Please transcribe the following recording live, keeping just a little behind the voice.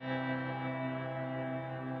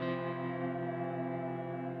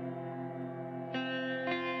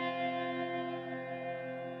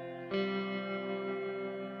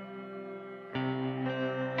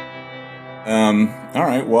All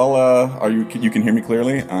right. Well, you can hear me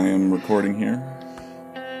clearly? I am recording here.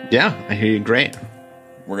 Yeah, I hear you great.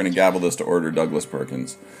 We're going to gavel this to order, Douglas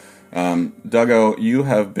Perkins. Dougo, you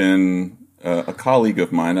have been a colleague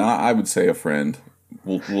of mine. I would say a friend.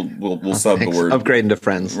 We'll sub the word. Upgrading to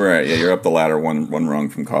friends. Right. Yeah, you're up the ladder one rung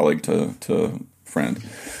from colleague to friend.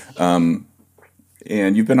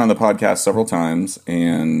 And you've been on the podcast several times,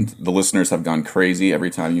 and the listeners have gone crazy every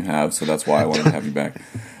time you have, so that's why I wanted to have you back.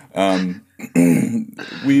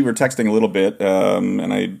 We were texting a little bit,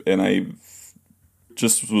 and I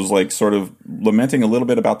just was like sort of lamenting a little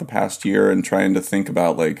bit about the past year and trying to think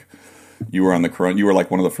about like you were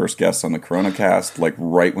like one of the first guests on the Corona Cast, like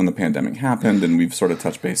right when the pandemic happened, and we've sort of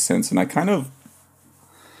touched base since. And I kind of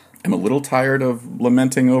am a little tired of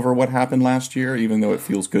lamenting over what happened last year, even though it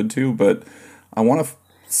feels good to. But I want to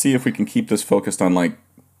see if we can keep this focused on like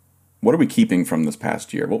what are we keeping from this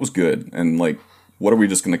past year? What was good, and like what are we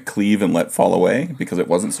just going to cleave and let fall away because it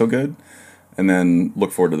wasn't so good? And then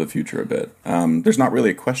look forward to the future a bit. There's not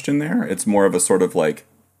really a question there. It's more of a sort of like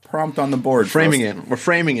prompt on the board. We're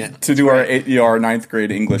framing it. To do our ninth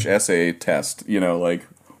grade English essay test. You know, like,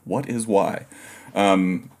 what is why?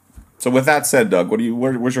 So with that said, Doug,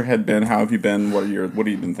 where's your head been? How have you been? What have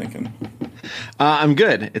you been thinking? I'm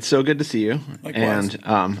good. It's so good to see you. Likewise.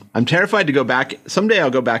 And I'm terrified to go back. Someday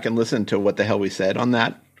I'll go back and listen to what the hell we said on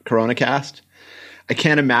that Corona Cast. I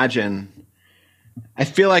can't imagine. I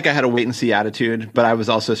feel like I had a wait and see attitude, but I was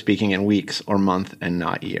also speaking in weeks or month and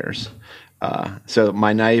not years. So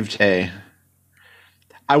my naivete,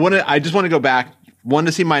 I just want to go back, one,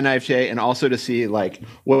 to see my naivete, and also to see like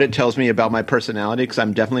what it tells me about my personality. Cause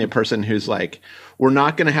I'm definitely a person who's like, we're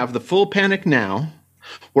not going to have the full panic now.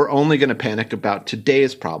 We're only going to panic about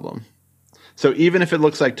today's problem. So even if it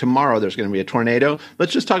looks like tomorrow there's going to be a tornado,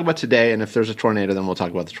 let's just talk about today. And if there's a tornado, then we'll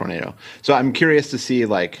talk about the tornado. So I'm curious to see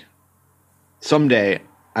like someday,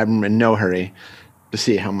 I'm in no hurry to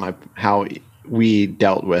see how we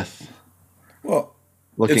dealt with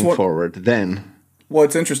looking forward then. Well,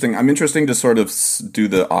 it's interesting. I'm interested to sort of do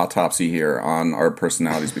the autopsy here on our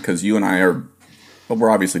personalities because you and I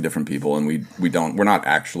we're obviously different people, and we're not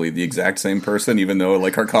actually the exact same person, even though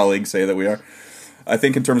like our colleagues say that we are. I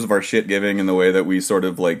think in terms of our shit giving and the way that we sort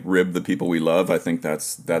of like rib the people we love, I think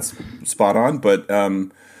that's spot on. But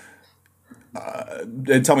and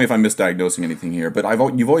tell me if I'm misdiagnosing anything here. But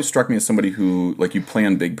you've always struck me as somebody who like you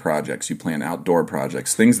plan big projects, you plan outdoor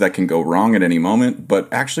projects, things that can go wrong at any moment, but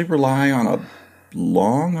actually rely on a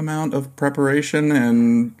long amount of preparation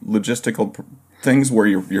and logistical things where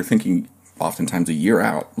you're thinking oftentimes a year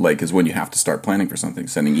out, like is when you have to start planning for something,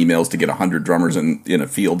 sending emails to get 100 drummers in a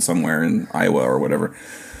field somewhere in Iowa or whatever.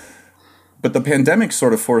 But the pandemic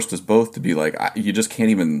sort of forced us both to be like, you can't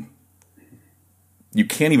even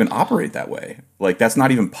operate that way. Like that's not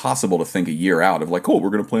even possible to think a year out of like, oh, we're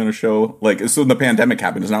going to plan a show. Like so when the pandemic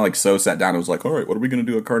happened, it's not like so sat down and was like, all right, what are we going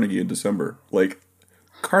to do at Carnegie in December? Like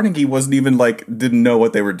Carnegie wasn't even like didn't know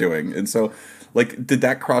what they were doing. And so like did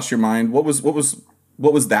that cross your mind? What was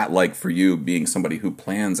that like for you, being somebody who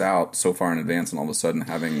plans out so far in advance and all of a sudden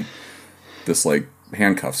having this like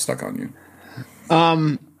handcuff stuck on you?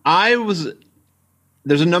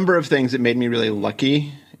 There's a number of things that made me really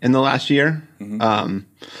lucky in the last year. Mm-hmm.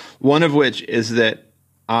 One of which is that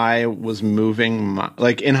I was moving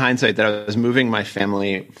in hindsight, that I was moving my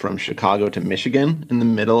family from Chicago to Michigan in the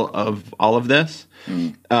middle of all of this,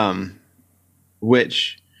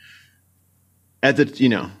 which at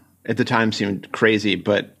the time seemed crazy,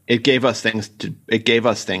 but it gave us things to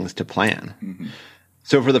plan. Mm-hmm.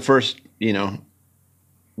 So for the first,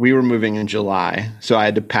 we were moving in July, so I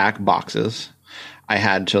had to pack boxes. I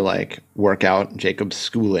had to like work out Jacob's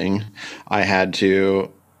schooling. I had to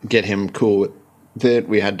get him cool with it.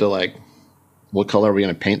 We had to like, what color are we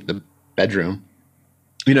going to paint the bedroom?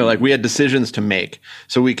 We had decisions to make.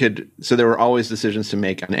 So there were always decisions to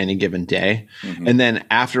make on any given day. Mm-hmm. And then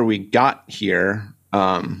after we got here,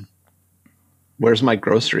 where's my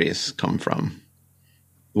groceries come from?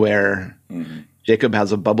 Where Jacob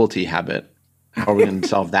has a bubble tea habit. How are we going to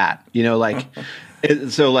solve that? I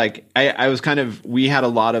was we had a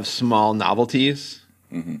lot of small novelties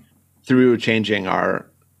through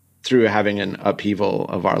having an upheaval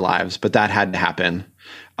of our lives, but that had to happen.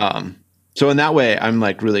 So in that way, I'm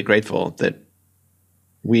like really grateful that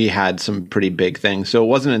we had some pretty big things. So it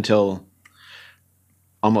wasn't until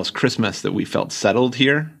almost Christmas that we felt settled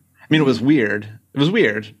here. I mean, it was weird. It's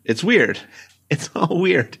weird. It's all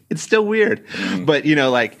weird. It's still weird. Mm-hmm. But,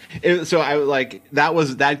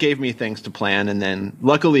 that gave me things to plan. And then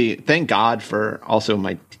luckily, thank God for also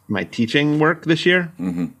my teaching work this year.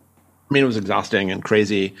 Mm-hmm. I mean, it was exhausting and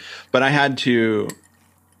crazy, but I had to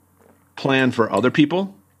plan for other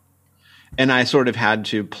people, and I sort of had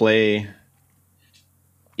to play,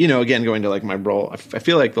 again, going to like my role, I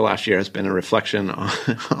feel like the last year has been a reflection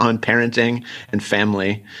on parenting and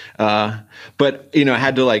family. But, I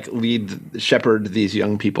had to like shepherd these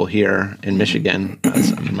young people here in Michigan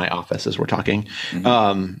in my office as we're talking.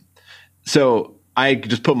 So I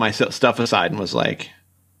just put my stuff aside and was like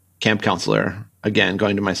camp counselor, again,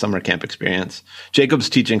 going to my summer camp experience. Jacob's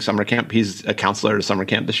teaching summer camp. He's a counselor at summer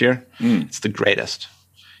camp this year. It's the greatest.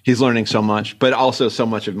 He's learning so much, but also so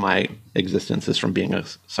much of my existence is from being a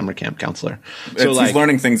summer camp counselor. So he's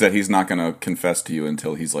learning things that he's not going to confess to you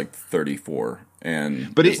until he's like 34.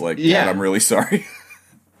 And he's like, Dad, I'm really sorry.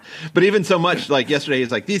 But even so much, like yesterday,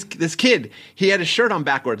 he's like, this kid, he had his shirt on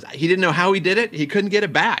backwards. He didn't know how he did it. He couldn't get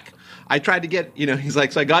it back. I tried to get, he's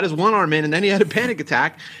like, so I got his one arm in and then he had a panic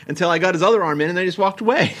attack until I got his other arm in and then he just walked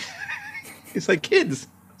away. He's like, kids.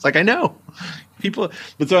 It's like, I know. People.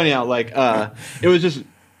 But so anyhow, like, it was just,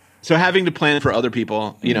 so having to plan for other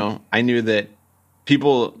people, I knew that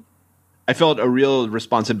I felt a real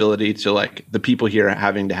responsibility to like the people here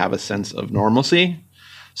having to have a sense of normalcy.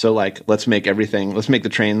 So like, let's make the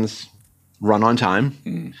trains run on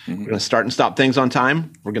time. We're going to start and stop things on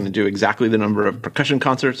time. We're going to do exactly the number of percussion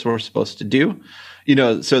concerts we're supposed to do,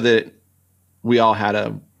 so that we all had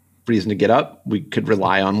a reason to get up. We could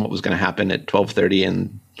rely on what was going to happen at 12:30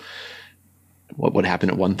 and what would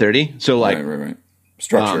happen at 1:30. So like, right.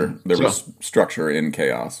 Structure. There was structure in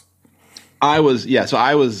chaos. I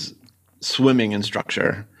was swimming in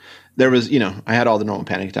structure. There was, I had all the normal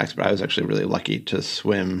panic attacks, but I was actually really lucky to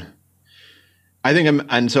swim. I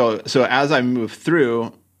think so as I move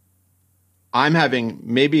through, I'm having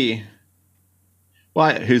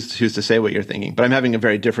who's to say what you're thinking, but I'm having a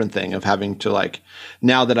very different thing of having to like,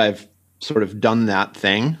 now that I've sort of done that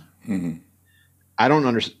thing, I don't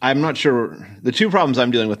understand. I'm not sure. The two problems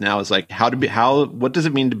I'm dealing with now is like what does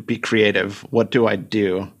it mean to be creative? What do I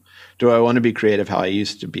do? Do I want to be creative how I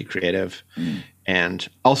used to be creative? And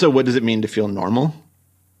also, what does it mean to feel normal?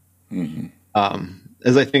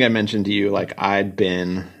 As I think I mentioned to you, like I'd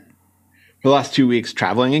been for the last 2 weeks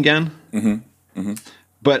traveling again.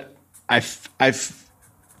 But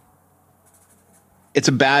it's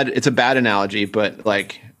a bad analogy, but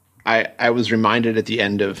like I was reminded at the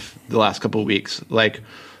end of the last couple of weeks, like,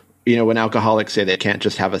 when alcoholics say they can't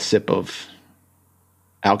just have a sip of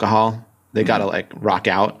alcohol, they got to like rock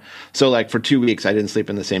out. So like for 2 weeks, I didn't sleep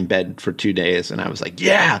in the same bed for 2 days. And I was like,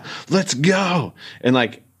 yeah, let's go. And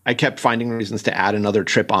like, I kept finding reasons to add another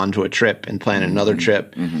trip onto a trip and plan another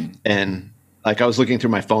trip. And like, I was looking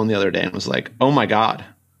through my phone the other day and was like, oh my God.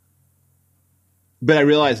 But I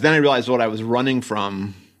realized what I was running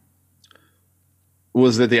from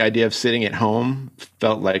was that the idea of sitting at home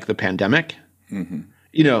felt like the pandemic.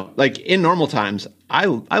 Like in normal times, I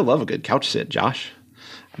love a good couch sit, Josh.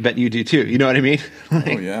 I bet you do too. You know what I mean?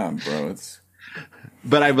 Like, oh yeah, bro.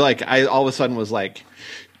 But I all of a sudden was like,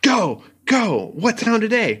 go. What town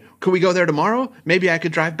today? Could we go there tomorrow? Maybe I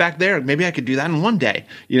could drive back there. Maybe I could do that in one day.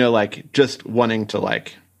 Like just wanting to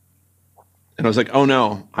like, and I was like, oh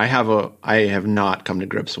no, I have not come to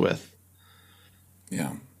grips with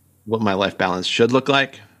what my life balance should look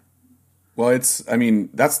like. Well, that's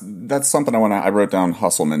something I wrote down,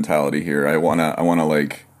 hustle mentality here. I want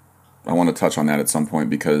to touch on that at some point,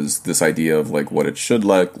 because this idea of like what it should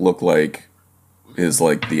look like is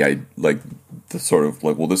like the sort of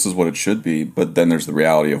like, well, this is what it should be, but then there's the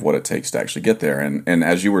reality of what it takes to actually get there. And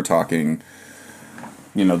as you were talking,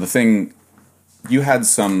 the thing, you had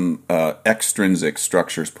some extrinsic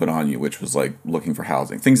structures put on you, which was like looking for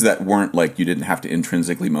housing, things that weren't like, you didn't have to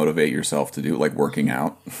intrinsically motivate yourself to do, like working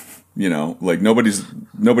out. Like nobody's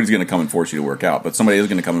going to come and force you to work out, but somebody is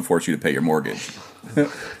going to come and force you to pay your mortgage.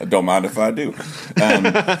 I don't mind if I do.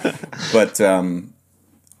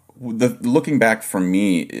 Looking back for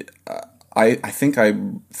me, I think I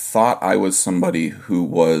thought I was somebody who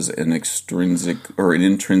was an extrinsic or an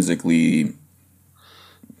intrinsically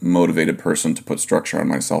motivated person to put structure on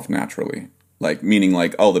myself naturally. Like, meaning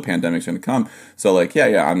like, oh, the pandemic's going to come. So like,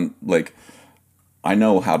 yeah, I'm like, I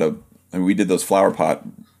know how to, we did those flower pot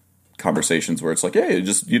conversations where it's like, yeah, you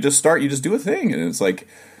just do a thing. And it's like,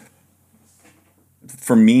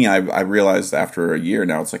 for me, I realized after a year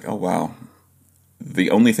now, it's like, oh, wow. The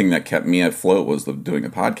only thing that kept me afloat was doing a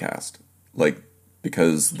podcast. Like,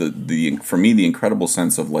 because for me, the incredible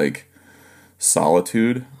sense of like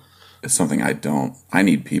solitude is something I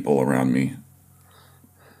need people around me.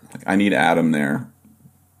 Like, I need Adam there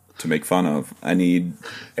to make fun of. I need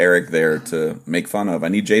Eric there to make fun of. I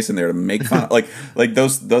need Jason there to make fun of. Like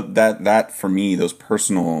those, that for me, those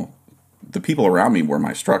personal, the people around me were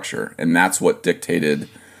my structure. And that's what dictated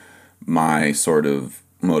my sort of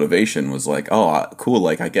motivation was like, oh, cool,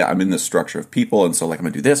 like I'm in this structure of people, and so like I'm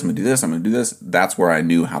gonna do this, I'm gonna do this, I'm gonna do this. That's where I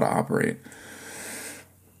knew how to operate.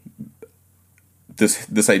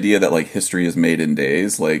 This idea that like history is made in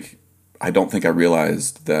days, like I don't think I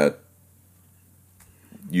realized that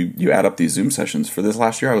you add up these Zoom sessions. For this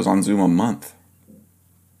last year, I was on Zoom a month.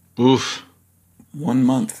 Oof. 1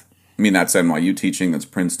 month. I mean, that's NYU teaching, that's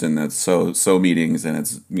Princeton, that's so meetings, and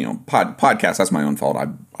it's, podcasts. That's my own fault.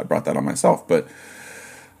 I brought that on myself. But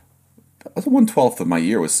 1/12 of my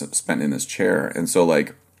year was spent in this chair. And so,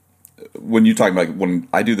 like, when you talk about, when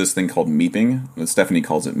I do this thing called meeping, Stephanie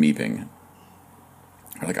calls it meeping.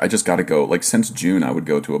 Like, I just got to go. Like, since June, I would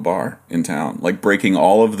go to a bar in town, like breaking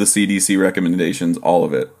all of the CDC recommendations, all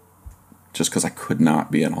of it, just because I could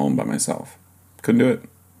not be at home by myself. Couldn't do it.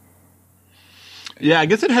 Yeah, I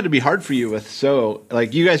guess it had to be hard for you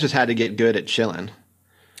like you guys just had to get good at chilling.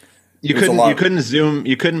 You couldn't Zoom,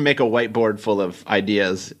 you couldn't make a whiteboard full of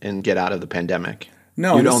ideas and get out of the pandemic.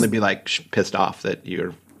 No, you'd only be like pissed off that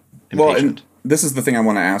you're impatient. Well, and this is the thing I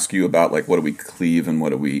want to ask you about, like, what do we cleave and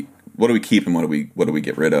what do we keep and what do we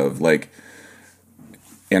get rid of, like,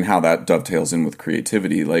 and how that dovetails in with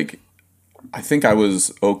creativity. Like, I think I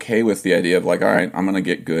was okay with the idea of like, all right, I'm going to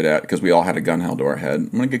get good at, because we all had a gun held to our head, I'm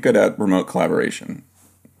going to get good at remote collaboration.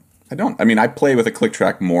 I play with a click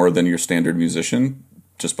track more than your standard musician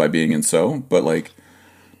just by being in but like,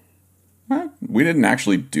 we didn't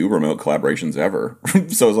actually do remote collaborations ever.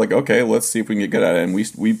 So I was like, okay, let's see if we can get good at it. And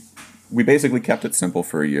we basically kept it simple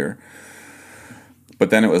for a year. But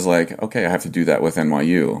then it was like, okay, I have to do that with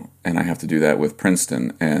NYU and I have to do that with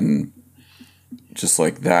Princeton, and just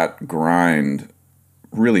like that grind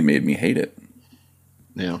really made me hate it.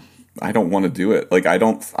 Yeah. I don't want to do it. Like, I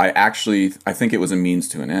think it was a means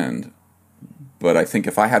to an end. But I think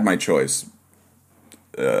if I had my choice,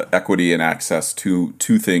 equity and access to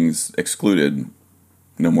two things excluded,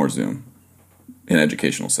 no more Zoom in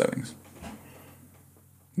educational settings.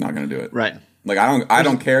 Not going to do it. Right. Like, I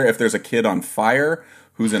don't care if there's a kid on fire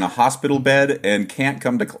who's in a hospital bed and can't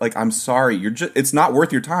come to, like, I'm sorry, it's not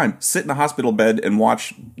worth your time. Sit in a hospital bed and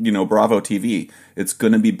watch, Bravo TV. It's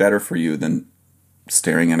going to be better for you than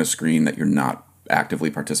staring at a screen that you're not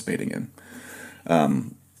actively participating in.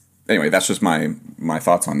 Anyway, that's just my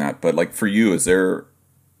thoughts on that. But like, for you, is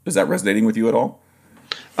that resonating with you at all?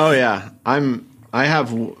 Oh yeah. I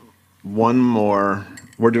have one more,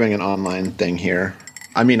 we're doing an online thing here.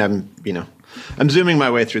 I mean, I'm Zooming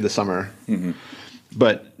my way through the summer,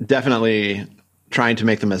 but definitely trying to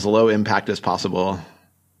make them as low impact as possible,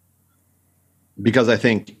 because I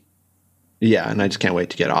think, and I just can't wait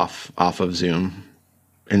to get off of Zoom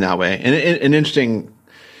in that way. And an interesting,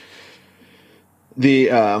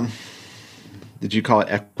 did you call it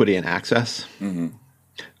equity and access? Mm-hmm.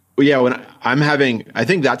 Well, yeah, when I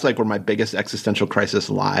think that's like where my biggest existential crisis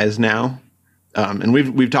lies now. And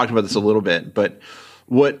we've talked about this a little bit, but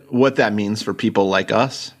what that means for people like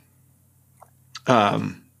us. How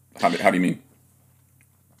do you mean?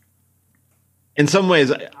 In some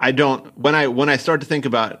ways, I don't. When I start to think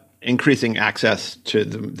about increasing access to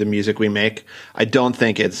the music we make, I don't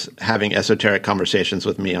think it's having esoteric conversations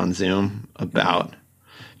with me on Zoom about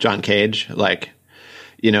John Cage. Like,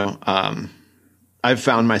 I've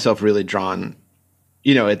found myself really drawn.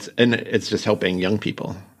 It's just helping young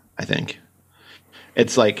people. I think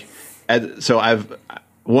it's like, so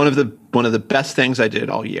one of the best things I did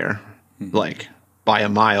all year, like by a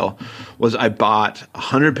mile, was I bought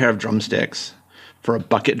 100 pair of drumsticks for a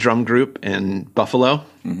bucket drum group in Buffalo.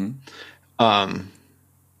 Mm-hmm.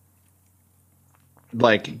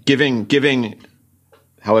 Like giving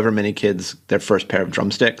however many kids their first pair of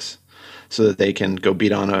drumsticks so that they can go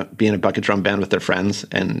be in a bucket drum band with their friends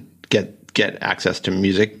and get access to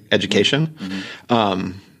music education.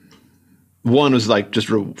 Mm-hmm. One was like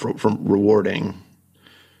just rewarding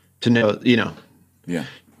to know,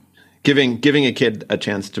 giving a kid a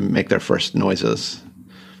chance to make their first noises.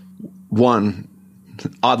 One,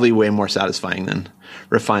 oddly way more satisfying than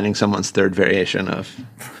refining someone's third variation of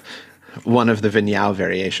one of the Vinyao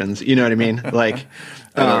variations. You know what I mean? Like,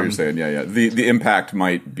 I know what you're saying. Yeah. The impact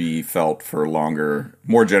might be felt for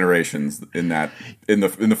more generations in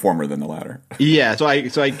the former than the latter. Yeah. So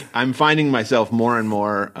I'm finding myself more and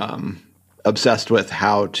more obsessed with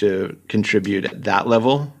how to contribute at that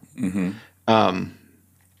level. Mm-hmm. And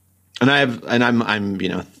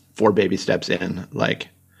I'm 4 baby steps in, like,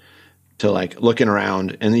 to like looking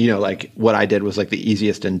around, and like what I did was like the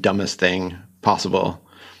easiest and dumbest thing possible,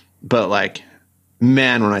 but like,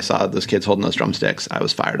 man, when I saw those kids holding those drumsticks, I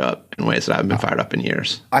was fired up in ways that I haven't been fired up in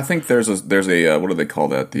years. I think there's a what do they call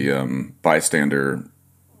that? The bystander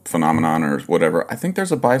phenomenon or whatever. I think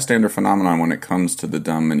there's a bystander phenomenon when it comes to the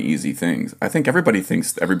dumb and easy things. I think everybody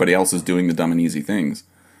thinks everybody else is doing the dumb and easy things.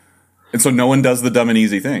 And so no one does the dumb and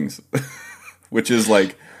easy things, which is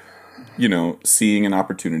like, you know, seeing an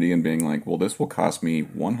opportunity and being like, well, this will cost me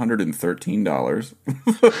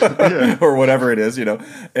 $113 or whatever it is, you know,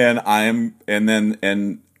 and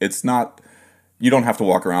it's not, you don't have to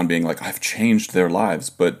walk around being like, I've changed their lives,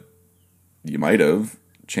 but you might have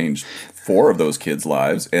changed 4 of those kids'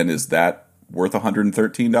 lives. And is that worth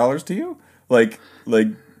 $113 to you? Like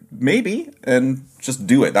maybe, and just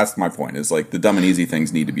do it. That's my point, is like the dumb and easy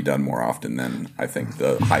things need to be done more often than I think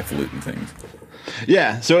the highfalutin things.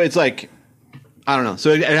 Yeah. So it's like, I don't know. So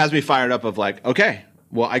it has me fired up of like, okay,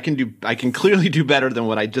 well, I can clearly do better than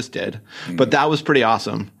what I just did, but that was pretty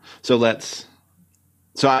awesome. So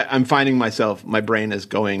I'm finding myself, my brain is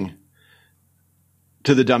going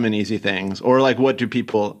to the dumb and easy things, or like, what do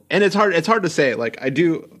people, and it's hard to say, like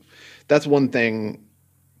that's one thing,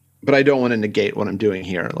 but I don't want to negate what I'm doing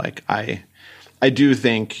here. Like I do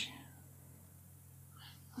think,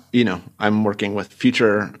 you know, I'm working with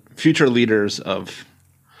future leaders of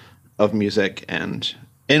music, and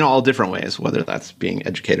in all different ways, whether that's being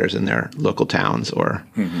educators in their local towns or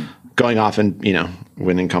going off and, you know,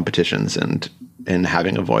 winning competitions and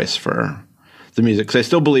having a voice for the music. Because I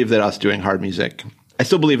still believe that us doing hard music, I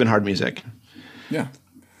still believe in hard music. Yeah.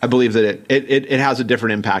 I believe that it has a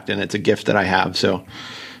different impact, and it's a gift that I have. So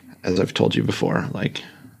as I've told you before, like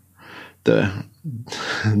the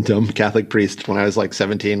dumb Catholic priest when I was like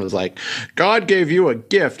 17 was like, God gave you a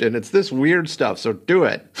gift and it's this weird stuff, so do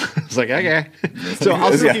it. It's like, okay. So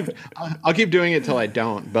I'll keep doing it till I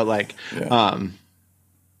don't. But like,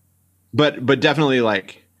 but definitely,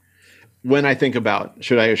 like, when I think about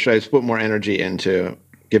should I put more energy into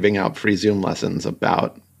giving out free Zoom lessons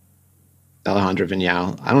about Alejandro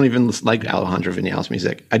Viñal? I don't even like Alejandro Viñal's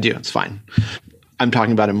music. I do. It's fine. I'm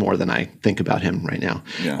talking about him more than I think about him right now.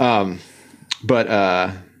 Yeah.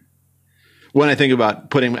 But when I think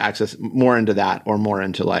about putting access more into that, or more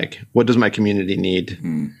into like, what does my community need,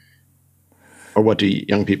 or what do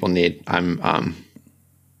young people need? I'm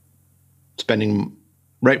spending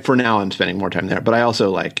I'm spending more time there, but I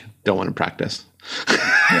also like don't want to practice.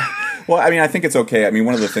 Yeah. Well, I mean, I think it's okay. I mean,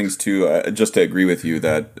 one of the things too, just to agree with you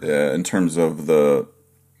that in terms of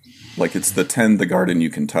like, it's the tend the garden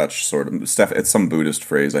you can touch sort of. It's some Buddhist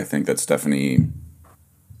phrase, I think, that Stephanie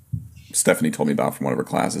told me about from one of her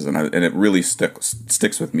classes, and it really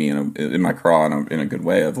sticks with me in my craw in a good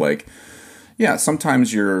way of like, yeah,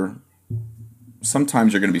 sometimes you're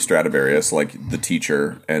going to be Stradivarius, like the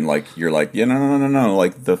teacher, and like you're like, yeah, no,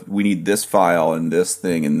 like we need this file and this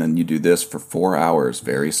thing, and then you do this for 4 hours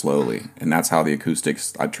very slowly, and that's how the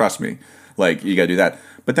acoustics. Trust me, like you got to do that.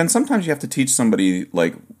 But then sometimes you have to teach somebody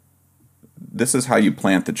like, this is how you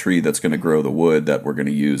plant the tree that's going to grow the wood that we're going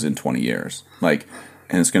to use in 20 years, like.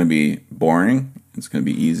 And it's going to be boring. It's going to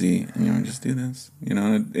be easy. And, you know, just do this. You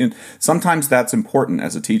know, and sometimes that's important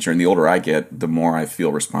as a teacher. And the older I get, the more I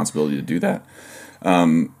feel responsibility to do that.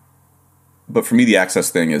 But for me, the access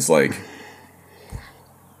thing is like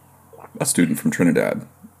a student from Trinidad.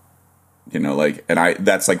 You know, like, and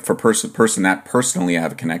that's like for person that personally I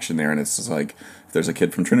have a connection there. And it's just like, if there's a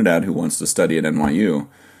kid from Trinidad who wants to study at NYU,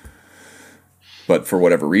 but for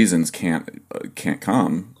whatever reasons can't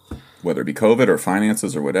come, whether it be COVID or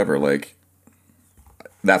finances or whatever, like,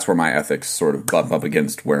 that's where my ethics sort of bump up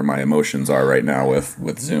against where my emotions are right now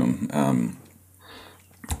with Zoom. I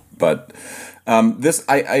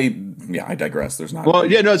digress. There's not. Well,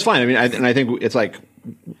 yeah, no, it's fine. I mean, I think it's like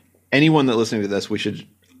anyone that listening to this, we should,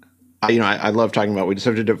 I love talking about, we just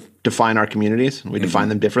have to define our communities. We define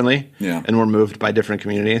them differently. Yeah. And we're moved by different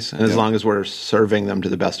communities. And as long as we're serving them to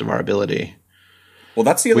the best of our ability. Well,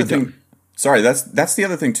 that's the other thing. Sorry, that's the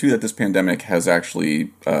other thing too, that this pandemic has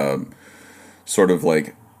actually sort of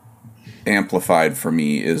like amplified for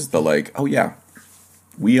me, is the like, oh yeah,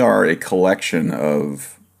 we are a collection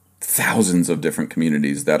of thousands of different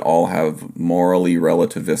communities that all have morally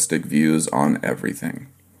relativistic views on everything.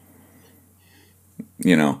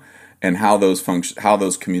 You know, and how those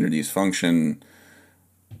communities function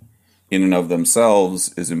in and of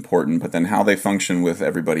themselves is important, but then how they function with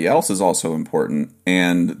everybody else is also important.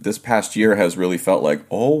 And this past year has really felt like,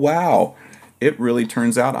 oh wow, it really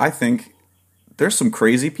turns out I think there's some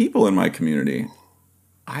crazy people in my community.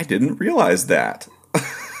 I didn't realize that.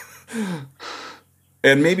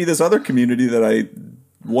 And maybe this other community that I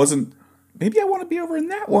wasn't, maybe I want to be over in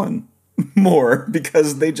that one more,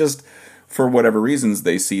 because they just, for whatever reasons,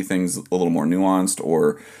 they see things a little more nuanced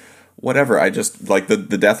or whatever. I just like the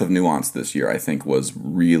death of nuance this year, I think, was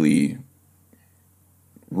really,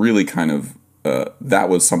 really kind of that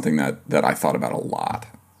was something that I thought about a lot.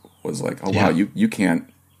 Was like, oh wow, you can't,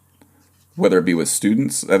 whether it be with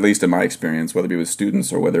students, at least in my experience, whether it be with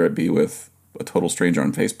students or whether it be with a total stranger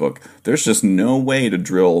on Facebook, there's just no way to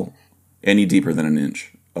drill any deeper than an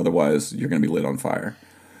inch. Otherwise, you're going to be lit on fire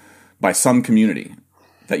by some community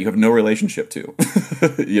that you have no relationship to,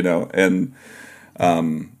 and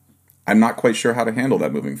I'm not quite sure how to handle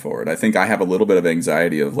that moving forward. I think I have a little bit of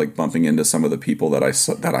anxiety of like bumping into some of the people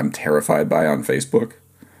that I'm terrified by on Facebook.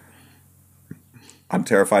 I'm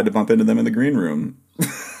terrified to bump into them in the green room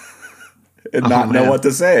and not know what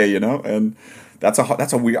to say, and that's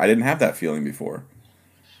a weird, I didn't have that feeling before.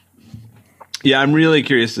 Yeah. I'm really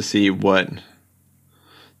curious to see what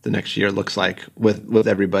the next year looks like with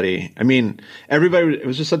everybody. I mean, it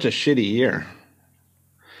was just such a shitty year.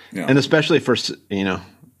 Yeah. And especially for, in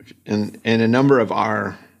a number of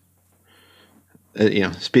our,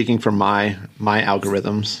 speaking from my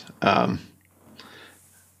algorithms,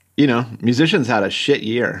 musicians had a shit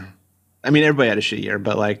year. I mean, everybody had a shit year,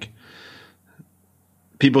 but like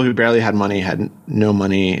people who barely had money had no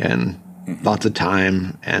money and lots of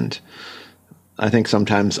time. And I think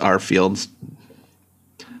sometimes our fields,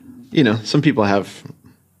 some people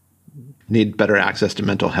need better access to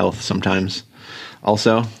mental health sometimes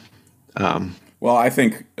also. Well, I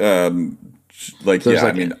think,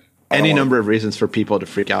 any number of reasons for people to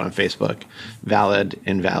freak out on Facebook, valid,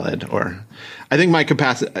 invalid, or I think my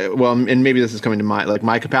capacity, well, and maybe this is coming to mind, like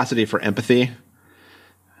my capacity for empathy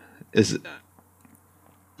is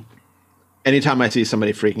anytime I see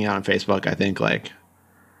somebody freaking out on Facebook, I think like,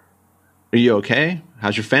 are you okay?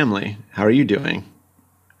 How's your family? How are you doing?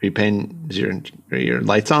 Are you paying, are your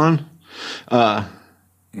lights on? I've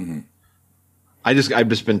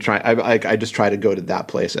just been trying. I just try to go to that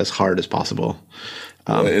place as hard as possible.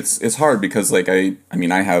 It's hard because like I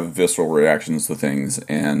have visceral reactions to things,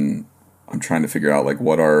 and I'm trying to figure out like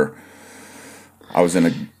I was in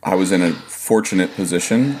a fortunate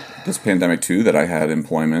position this pandemic too, that I had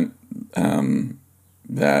employment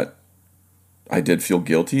that I did feel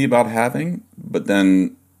guilty about having, but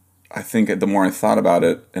then I think the more I thought about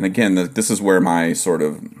it, and again, this is where my sort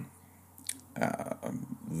of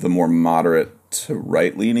the more moderate to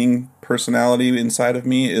right-leaning personality inside of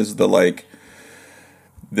me is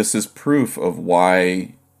this is proof of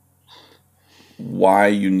why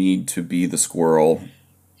you need to be the squirrel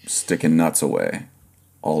sticking nuts away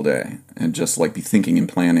all day and just like be thinking and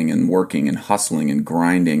planning and working and hustling and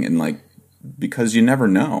grinding and like, because you never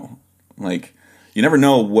know. Like, you never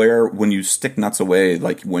know when you stick nuts away,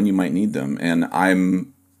 like when you might need them. And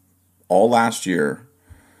all last year,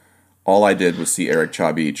 all I did was see Eric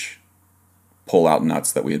Chabich pull out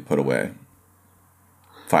nuts that we had put away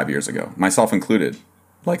 5 years ago, myself included.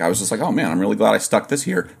 Like, I was just like, oh man, I'm really glad I stuck this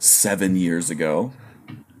here 7 years ago.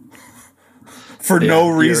 For no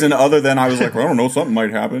reason other than I was like, well, I don't know, something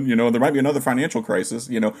might happen. There might be another financial crisis,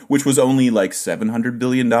 which was only like $700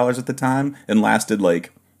 billion at the time and lasted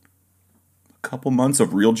like a couple months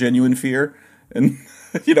of real genuine fear. And,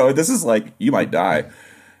 this is like, you might die.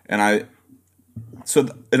 And so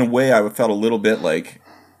in a way I felt a little bit like,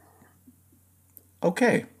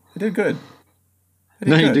 okay, I did good.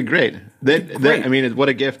 You did great. I mean, what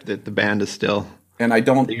a gift that the band is still. And I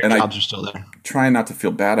don't. Your jobs are still there. Trying not to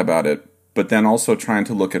feel bad about it, but then also trying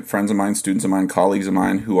to look at friends of mine, students of mine, colleagues of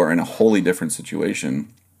mine who are in a wholly different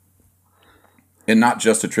situation, and not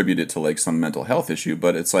just attribute it to like some mental health issue,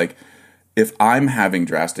 but it's like if I'm having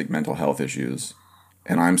drastic mental health issues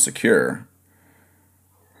and I'm secure.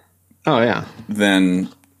 Oh yeah.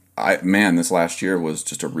 Then. This last year was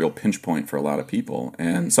just a real pinch point for a lot of people.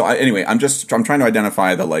 And so I'm trying to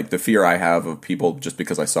identify the fear I have of people just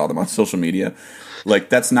because I saw them on social media. Like,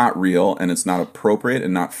 that's not real, and it's not appropriate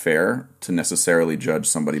and not fair to necessarily judge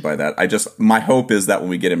somebody by that. My hope is that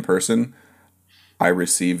when we get in person, I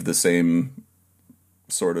receive the same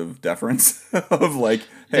sort of deference of like,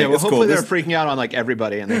 hey, hopefully they're freaking out on like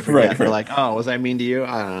everybody and they forget. Right. They're like, oh, was I mean to you?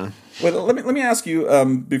 I don't know. Well, let me ask you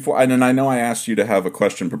before, and I know I asked you to have a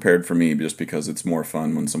question prepared for me just because it's more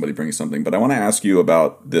fun when somebody brings something, but I want to ask you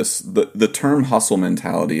about this. The term hustle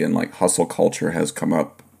mentality and like hustle culture has come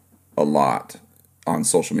up a lot on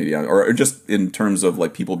social media, or just in terms of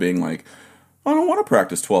like people being like, I don't want to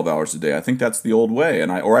practice 12 hours a day. I think that's the old way,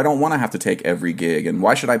 and I don't want to have to take every gig, and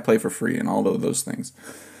why should I play for free, and all of those things.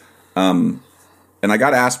 And I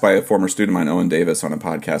got asked by a former student of mine, Owen Davis, on a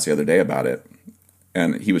podcast the other day about it.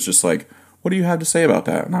 And he was just like, what do you have to say about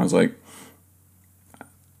that? And I was like,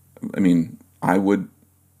 I mean,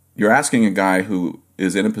 you're asking a guy who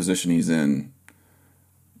is in a position he's in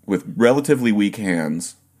with relatively weak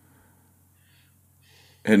hands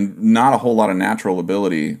and not a whole lot of natural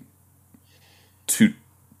ability to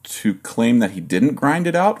claim that he didn't grind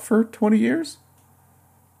it out for 20 years?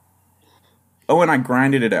 Oh, and I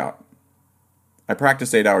grinded it out. I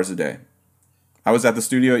practiced 8 hours a day. I was at the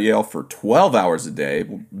studio at Yale for 12 hours a day,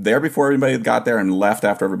 there before everybody got there and left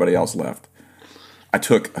after everybody else left. I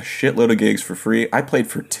took a shitload of gigs for free. I played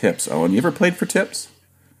for tips. Owen, you ever played for tips?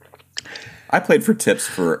 I played for tips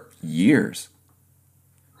for years.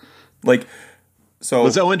 Like, so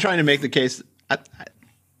was Owen trying to make the case? I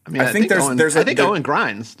think Owen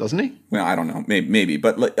grinds, doesn't he? Well, I don't know, maybe,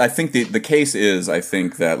 but like, I think the case is, I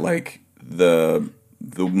think that like the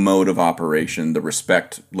mode of operation, the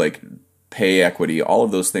respect, like pay equity, all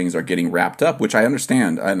of those things are getting wrapped up, which I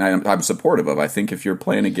understand and I'm supportive of. I think if you're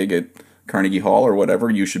playing a gig at Carnegie Hall or whatever,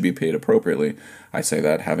 you should be paid appropriately. I say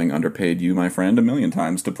that having underpaid you, my friend, 1,000,000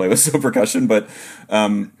 times to play with So Percussion, but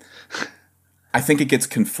I think it gets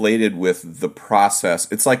conflated with the process.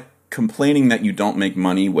 It's like complaining that you don't make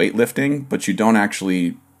money weightlifting, but you don't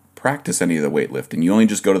actually practice any of the weightlifting. You only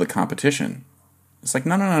just go to the competition. It's like,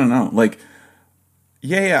 no. Like,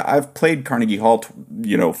 yeah, I've played Carnegie Hall,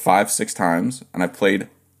 5-6 times, and I've played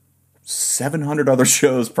 700 other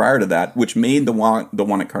shows prior to that, which made the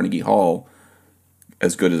one at Carnegie Hall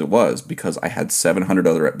as good as it was because I had 700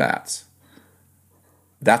 other at-bats.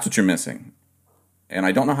 That's what you're missing. And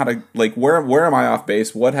I don't know how to, like, where am I off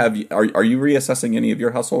base? What have you, are you reassessing any of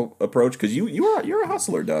your hustle approach? Because you're a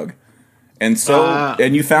hustler, Doug. And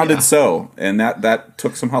and you founded So, and that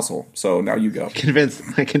took some hustle. So now you go.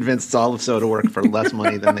 I convinced all of So to work for less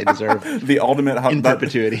money than they deserve. The ultimate in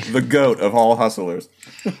perpetuity. The goat of all hustlers.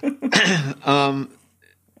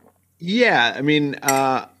 Yeah, I mean,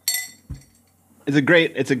 it's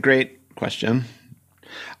a great question.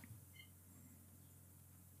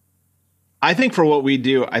 I think for what we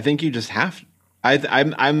do, I think you just have.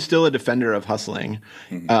 I'm still a defender of hustling,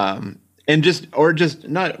 and just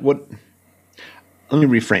not what. Let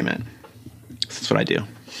me reframe it. That's what I do.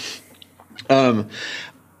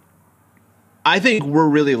 I think we're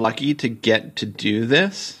really lucky to get to do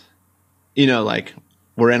this. Like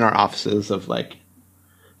we're in our offices of like,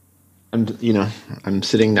 I'm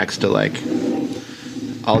sitting next to like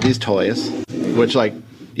all these toys, which like,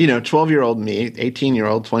 12-year-old me,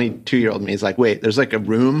 18-year-old, 22-year-old me is like, wait, there's like a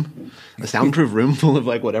soundproof room full of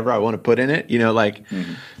like whatever I want to put in it.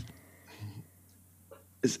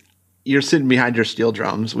 You're sitting behind your steel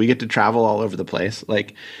drums. We get to travel all over the place.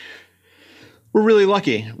 Like, we're really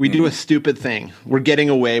lucky. We do a stupid thing. We're getting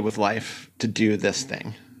away with life to do this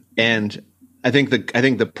thing. And I think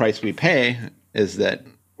the price we pay is that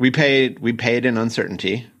we paid in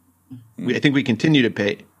uncertainty. I think we continue to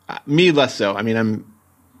pay. Me less so. I mean,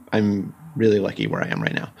 I'm really lucky where I am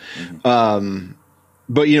right now.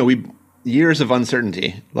 But years of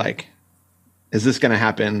uncertainty. Like, is this going to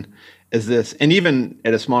happen? Is this, and even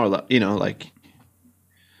at a smaller level, like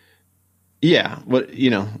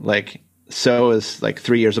So is like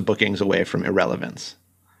 3 years of bookings away from irrelevance.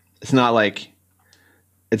 It's not like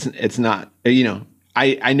it's not.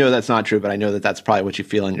 I know that's not true, but I know that that's probably what you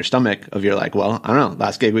feel in your stomach. You're like, well, I don't know.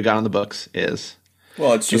 Last gig we got on the books is.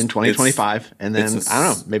 Well, it's June 2025, and then I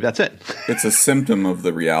don't know. Maybe that's it. It's a symptom of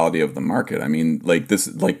the reality of the market. I mean, like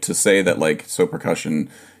this, like to say that like So Percussion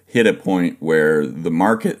hit a point where the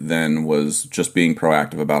market then was just being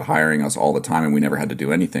proactive about hiring us all the time, and we never had to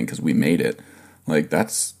do anything because we made it. Like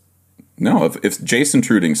that's no. If Jason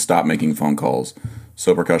Truding stopped making phone calls,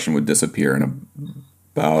 So Percussion would disappear in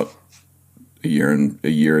about a year and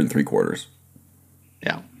 3/4.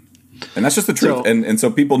 Yeah. And that's just the truth. So, and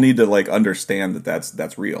so people need to like understand that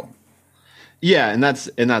that's real. Yeah, and that's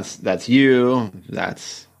you,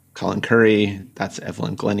 that's Colin Curry, that's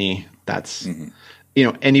Evelyn Glennie, that's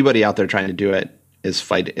anybody out there trying to do it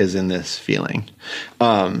is in this feeling.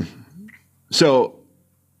 So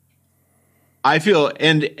I feel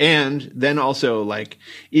and then also like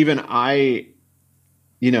even I,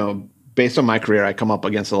 based on my career, I come up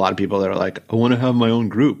against a lot of people that are like, I want to have my own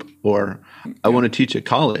group or I want to teach at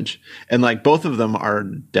college. And like both of them are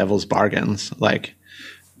devil's bargains. Like,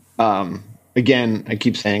 again, I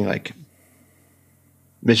keep saying like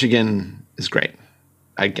Michigan is great.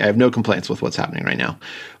 I have no complaints with what's happening right now.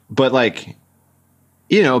 But like,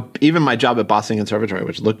 even my job at Boston Conservatory,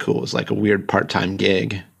 which looked cool, was like a weird part-time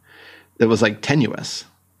gig that was like tenuous.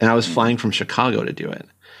 And I was flying from Chicago to do it.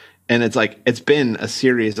 And it's like, it's been a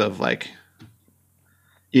series of like,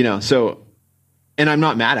 so, and I'm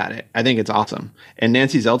not mad at it. I think it's awesome. And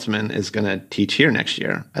Nancy Zeltzman is going to teach here next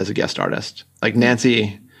year as a guest artist. Like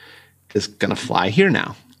Nancy is going to fly here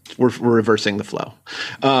now. We're reversing the flow.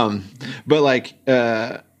 But like,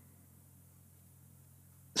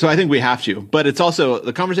 So I think we have to, but it's also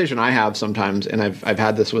the conversation I have sometimes, and I've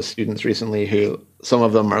had this with students recently who some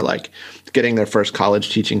of them are like getting their first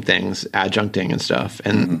college teaching things, adjuncting and stuff.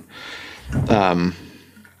 And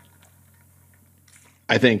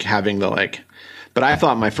I think having the but I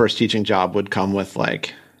thought my first teaching job would come with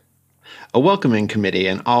like a welcoming committee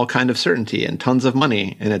and all kind of certainty and tons of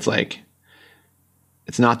money. And it's like,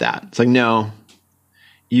 it's not that. It's like, no,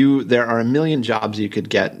 there are a million jobs you could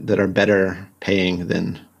get that are better paying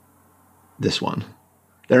than this one.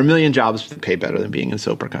 There are a million jobs that pay better than being in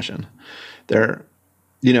so percussion. But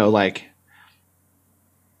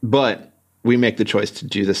we make the choice to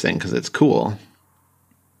do this thing because it's cool.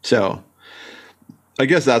 So I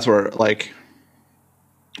guess that's where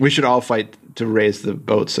we should all fight to raise the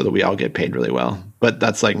boat so that we all get paid really well. But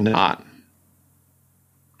that's not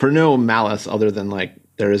for no malice other than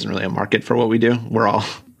there isn't really a market for what we do. We're all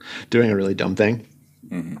doing a really dumb thing.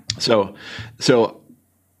 Mm-hmm. So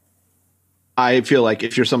I feel like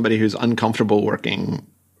if you're somebody who's uncomfortable working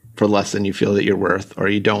for less than you feel that you're worth, or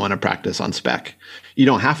you don't want to practice on spec, you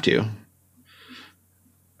don't have to,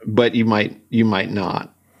 but you might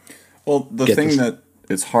not. Well, the thing that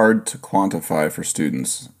it's hard to quantify for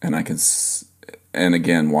students, and and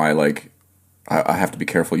again, why I have to be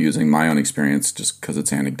careful using my own experience just because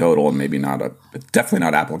it's anecdotal and maybe it's definitely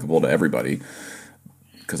not applicable to everybody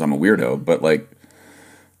because I'm a weirdo. But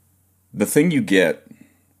the thing you get,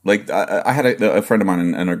 I had a friend of mine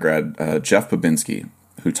in undergrad, Jeff Babinski,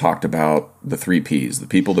 who talked about the 3 Ps, the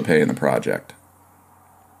people, the pay, and the project.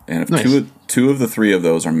 And if nice. two of the 3 of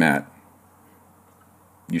those are met,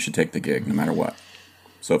 you should take the gig no matter what.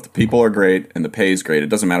 So if the people are great and the pay is great, it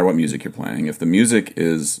doesn't matter what music you're playing. If the music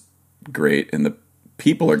is great and the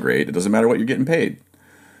people are great, it doesn't matter what you're getting paid.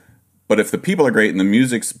 But if the people are great and the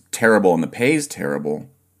music's terrible and the pay's terrible,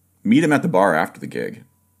 meet them at the bar after the gig.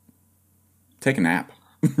 Take a nap.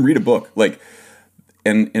 Read a book.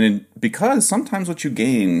 Because sometimes what you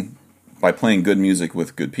gain by playing good music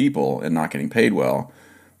with good people and not getting paid well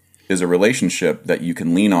is a relationship that you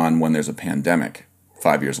can lean on when there's a pandemic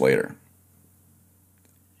 5 years later.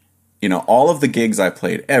 All of the gigs I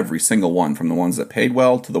played, every single one, from the ones that paid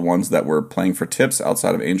well to the ones that were playing for tips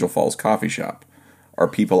outside of Angel Falls Coffee Shop, are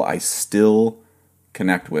people I still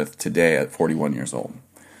connect with today at 41 years old.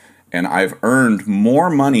 And I've earned more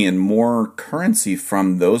money and more currency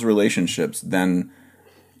from those relationships than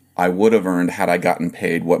I would have earned had I gotten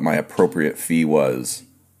paid what my appropriate fee was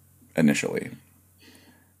initially.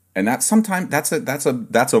 And that's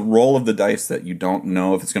a roll of the dice that you don't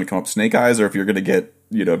know if it's going to come up snake eyes or if you're going to get,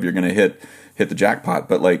 if you're going to hit the jackpot.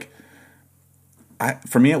 But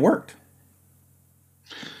for me, it worked.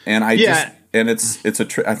 And I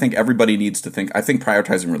think everybody needs to think. I think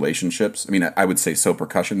prioritizing relationships. I mean, I would say so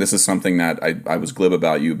percussion. This is something that I was glib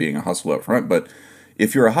about you being a hustler up front. But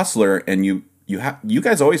if you're a hustler and you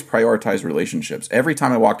guys always prioritize relationships. Every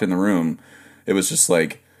time I walked in the room, it was just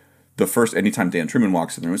anytime Dan Truman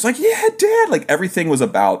walks in the room, it's yeah, Dad. Everything was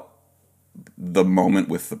about the moment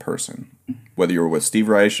with the person, whether you were with Steve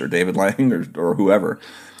Reich or David Lang or whoever.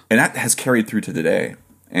 And that has carried through to today.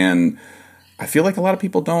 And I feel like a lot of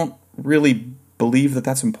people don't really believe that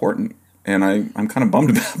that's important. And I'm kind of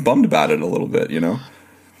bummed about it a little bit, And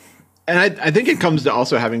I think it comes to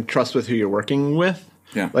also having trust with who you're working with.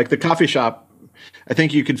 Yeah. The coffee shop, I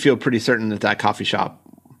think you could feel pretty certain that coffee shop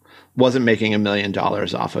wasn't making $1 million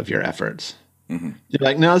off of your efforts. Mm-hmm.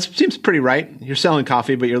 You're no, this seems pretty right. You're selling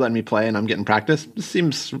coffee, but you're letting me play and I'm getting practice. This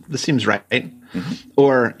seems right. Mm-hmm.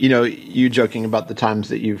 Or, you joking about the times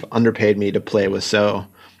that you've underpaid me to play with I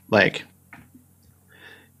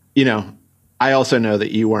also know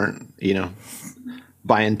that you weren't,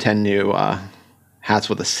 buying 10 new hats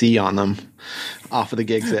with a C on them off of the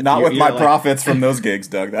gigs. Not with my profits from those gigs,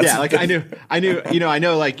 Doug. That's I knew, I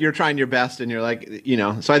know you're trying your best and you're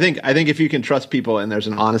so I think if you can trust people and there's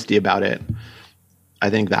an honesty about it, I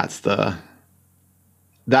think that's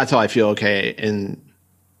how I feel okay in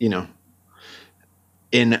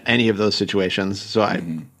any of those situations. So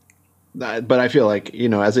but I feel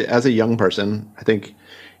as a young person, I think,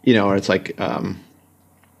 or it's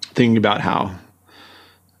thinking about how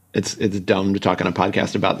it's dumb to talk on a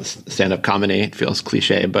podcast about the stand-up comedy. It feels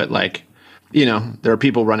cliche, but there are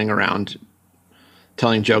people running around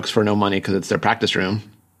telling jokes for no money because it's their practice room.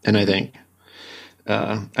 And I think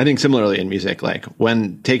similarly in music,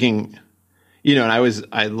 when taking, and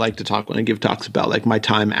I like to talk when I give talks about my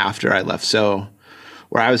time after I left. So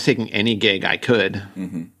where I was taking any gig I could,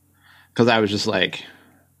 because I was just I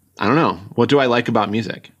don't know, what do I like about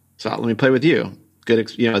music? So let me play with you. Good,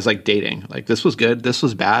 it's like dating. This was good, this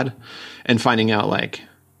was bad, and finding out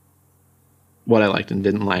what I liked and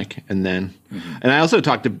didn't like. And then, and I also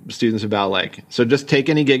talked to students about like, so just take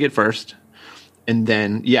any gig at first and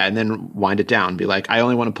then wind it down. Be like, I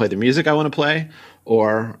only want to play the music I want to play,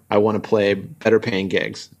 or I want to play better paying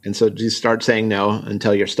gigs. And so you start saying no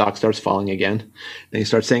until your stock starts falling again. Then you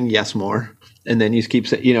start saying yes more. And then you keep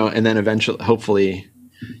saying, and then eventually, hopefully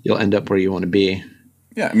you'll end up where you want to be.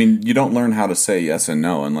 Yeah. I mean, you don't learn how to say yes and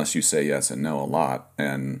no unless you say yes and no a lot.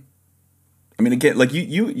 And I mean, again, like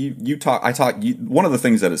one of the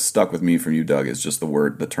things that has stuck with me from you, Doug, is just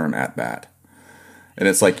the term at bat. And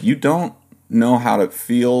it's like, you don't know how it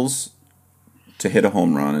feels to hit a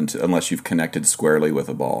home run unless you've connected squarely with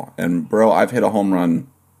a ball. And bro, I've hit a home run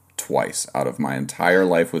twice out of my entire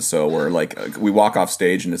life with where like we walk off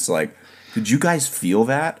stage and it's like, did you guys feel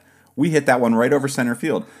that? We hit that one right over center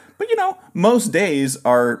field. But most days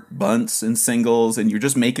are bunts and singles, and you're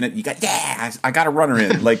just making it. I got a runner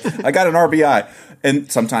in, like I got an RBI,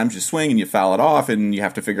 and sometimes you swing and you foul it off, and you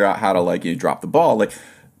have to figure out how to like you drop the ball. Like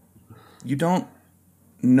you don't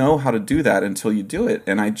know how to do that until you do it,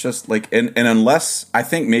 and I just like and unless I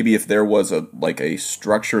think maybe if there was a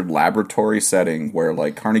structured laboratory setting where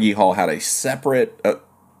like Carnegie Hall had a separate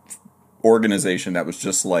organization that was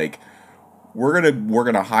just like we're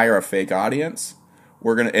gonna hire a fake audience.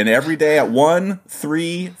 And every day at 1,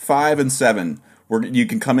 3, 5, and 7, you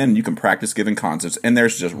can come in and you can practice giving concerts. And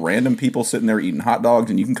there's just random people sitting there eating hot dogs,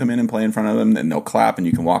 and you can come in and play in front of them, and they'll clap, and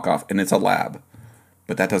you can walk off. And it's a lab,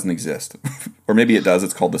 but that doesn't exist, or maybe it does.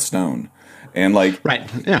 It's called the Stone, and like right,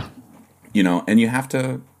 yeah,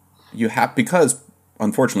 and because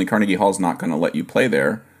unfortunately Carnegie Hall's not going to let you play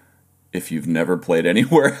there if you've never played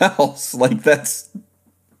anywhere else. Like that's.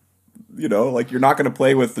 Like you're not going to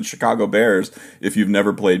play with the Chicago Bears if you've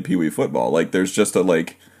never played Pee Wee football. Like there's just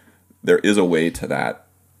there is a way to that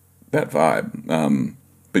vibe.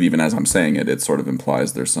 But even as I'm saying it, it sort of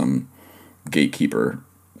implies there's some gatekeeper.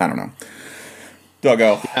 I don't know.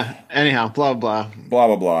 Duggo. Yeah, anyhow, blah, blah. Blah,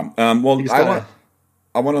 blah, blah. Well,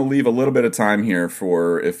 I want to leave a little bit of time here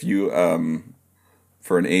for if you,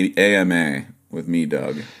 for an AMA with me,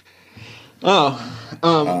 Doug. I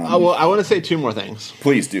want to say 2 more things.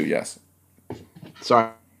 Please do, yes.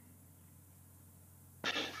 Sorry.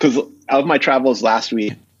 Because of my travels last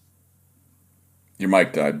week. Your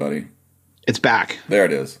mic died, buddy. It's back. There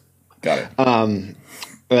it is. Got it.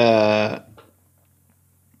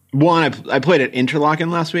 One, I played at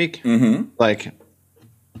Interlochen last week. Mm-hmm. Like,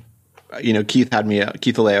 Keith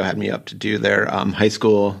Aleo had me up to do their high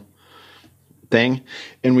school thing,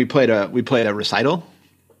 and we played a recital.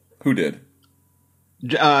 Who did?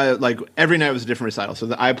 Like every night was a different recital.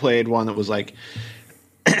 So I played one that was like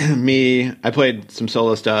me. I played some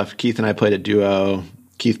solo stuff. Keith and I played a duo.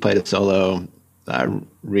 Keith played a solo.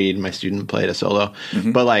 Reed, my student, played a solo.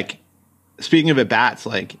 Mm-hmm. But like, speaking of at bats,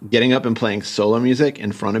 like getting up and playing solo music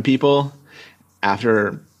in front of people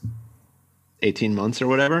after 18 months or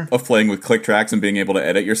whatever. Of playing with click tracks and being able to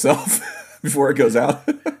edit yourself before it goes out.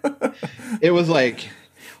 It was like...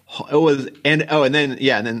 and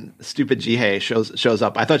then stupid Jihei shows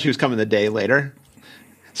up. I thought she was coming the day later,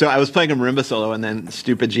 so I was playing a marimba solo, and then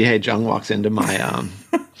stupid Jihei Jung walks into my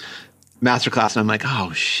master class, and I'm like,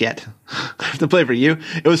 oh shit, I have to play for you.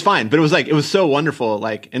 It was fine, but it was so wonderful.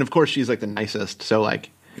 Like, and of course she's like the nicest, so like,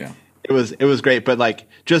 yeah, it was great. But like,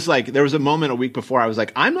 just like there was a moment a week before I was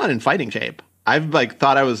like, I'm not in fighting shape. I've like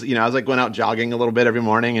thought I was, I was like went out jogging a little bit every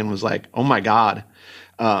morning and was like, oh my god.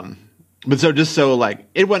 But like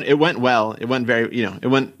it went well. It went very,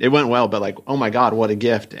 it went well, but like, oh my God, what a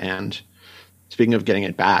gift. And speaking of getting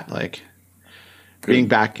at bat, like good. Being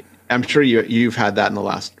back, I'm sure you've had that in the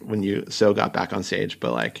last, when you got back on stage,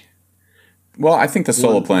 but like, well, I think the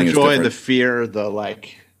solo playing is different. The fear, the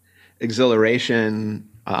like exhilaration,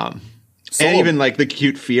 and even like the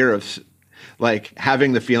cute fear of like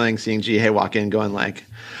having the feeling, seeing Jihei walk in going like,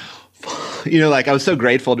 like I was so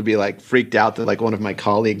grateful to be like freaked out that like one of my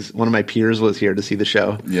peers was here to see the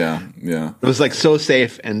show. Yeah. Yeah. It was like so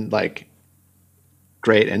safe and like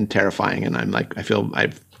great and terrifying. And I'm like, I feel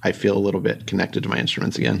a little bit connected to my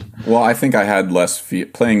instruments again. Well, I think I had less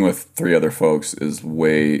playing with 3 other folks is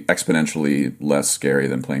way exponentially less scary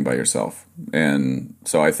than playing by yourself. And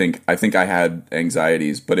so I think I had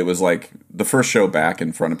anxieties, but it was like the first show back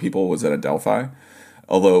in front of people was at Adelphi.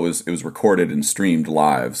 Although it was recorded and streamed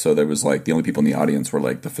live, so there was like the only people in the audience were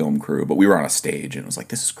like the film crew, but we were on a stage and it was like,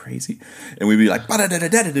 this is crazy, and we'd be like boom,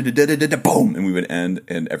 and we would end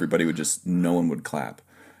and everybody would just, no one would clap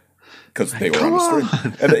because they were on the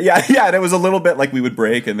stream. And and it was a little bit like we would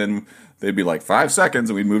break and then they'd be like 5 seconds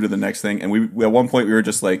and we'd move to the next thing, and we at one point we were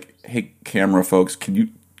just like, hey camera folks, can you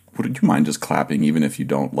would you mind just clapping even if you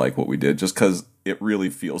don't like what we did, just because it really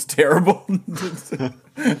feels terrible.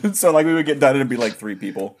 So like we would get done and it'd be like 3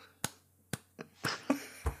 people,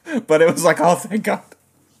 but it was like, oh, thank God.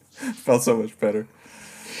 It felt so much better.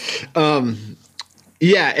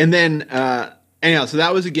 Yeah, and then anyhow, so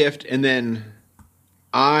that was a gift, and then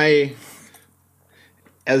I,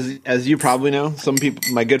 as you probably know, some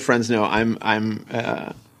people, my good friends know, I'm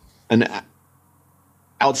an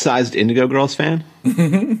outsized Indigo Girls fan.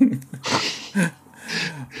 Yeah.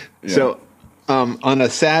 So, on a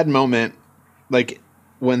sad moment, like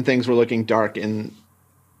when things were looking dark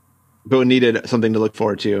but needed something to look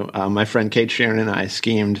forward to, my friend Kate Sharon and I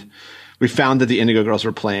schemed. We found that the Indigo Girls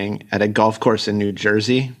were playing at a golf course in New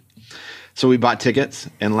Jersey. So we bought tickets,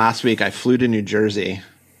 and last week I flew to New Jersey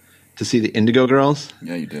to see the Indigo Girls.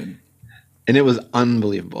 Yeah, you did. And it was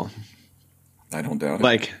unbelievable. I don't doubt it.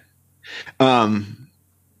 Like, and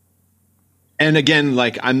again,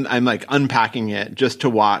 like I'm like unpacking it just to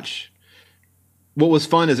watch. What was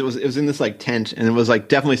fun is it was in this like tent, and it was like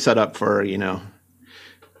definitely set up for, you know,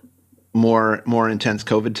 more intense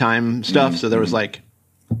COVID time stuff. So there was like,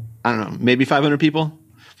 I don't know, maybe 500 people,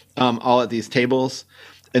 all at these tables,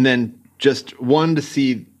 and then just one to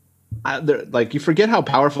see, like you forget how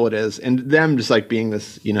powerful it is, and them just like being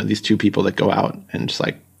this, you know, these 2 people that go out and just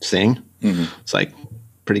like sing. Mm-hmm. It's like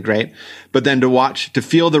pretty great. But then to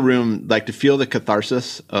feel the room, like to feel the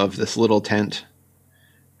catharsis of this little tent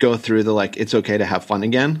go through the, like, it's okay to have fun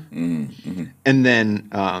again. Mm-hmm. And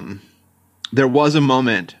then there was a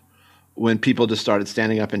moment when people just started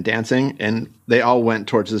standing up and dancing, and they all went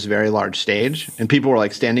towards this very large stage, and people were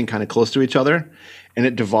like standing kind of close to each other, and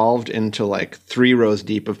it devolved into like 3 rows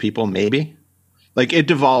deep of people. Maybe like it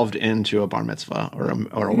devolved into a bar mitzvah or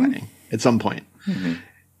a wedding at some point. Mm-hmm.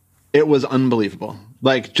 It was unbelievable.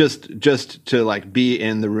 Like just to like be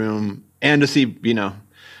in the room and to see, you know,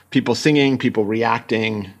 people singing, people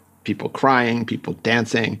reacting, people crying, people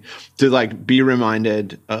dancing, to like be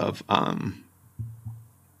reminded of,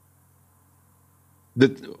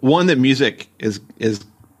 that music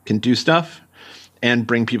can do stuff and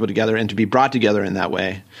bring people together, and to be brought together in that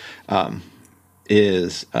way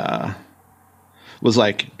was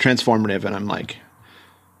like transformative. And I'm like,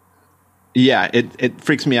 yeah, it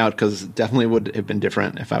freaks me out because it definitely would have been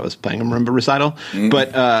different if I was playing a marimba recital.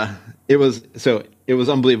 But it was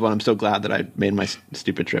unbelievable. And I'm so glad that I made my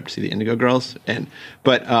stupid trip to see the Indigo Girls.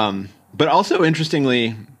 But also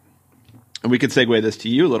interestingly, and we could segue this to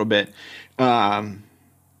you a little bit,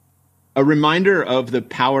 a reminder of the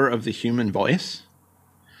power of the human voice,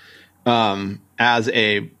 as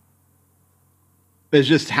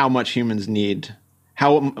just how much humans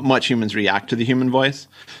react to the human voice.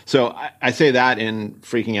 So I say that in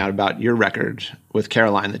freaking out about your record with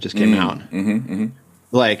Caroline that just came out. Mm-hmm, mm-hmm.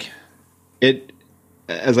 Like it,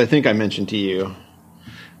 as I think I mentioned to you,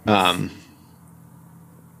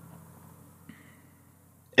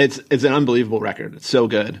 it's an unbelievable record. It's so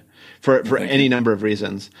good for any number of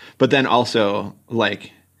reasons. But then also,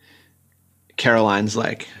 like, Caroline's,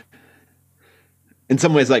 like, in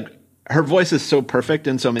some ways, like, her voice is so perfect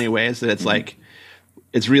in so many ways that it's like,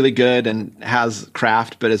 it's really good and has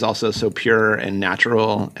craft, but is also so pure and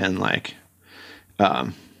natural and like,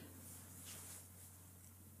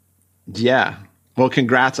 yeah. Well,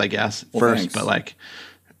 congrats, I guess, first, thanks. But like,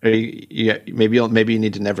 maybe you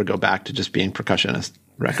need to never go back to just being percussionist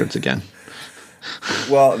records again.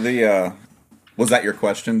 Well, was that your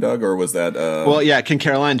question, Doug, or was that? Well, yeah. Can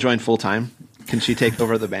Caroline join full time? Can she take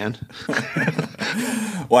over the band?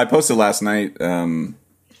 Well, I posted last night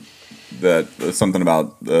that something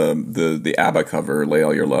about the ABBA cover, "Lay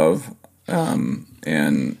All Your Love,"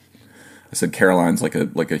 and I said Caroline's like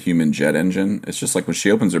a human jet engine. It's just like when she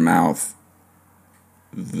opens her mouth,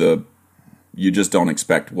 you just don't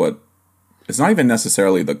expect what. It's not even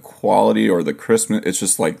necessarily the quality or the crispness. It's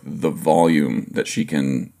just like the volume that she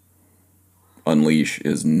can unleash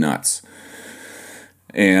is nuts.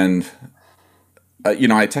 And I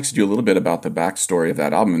texted you a little bit about the backstory of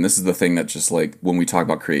that album, and this is the thing that just like when we talk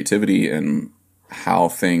about creativity and how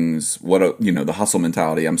things, the hustle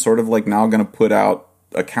mentality, I'm sort of like now going to put out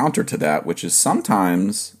a counter to that, which is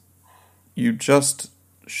sometimes you just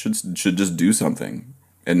should just do something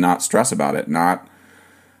and not stress about it, not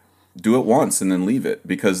do it once and then leave it,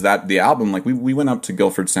 because the album, like we went up to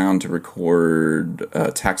Guilford Sound to record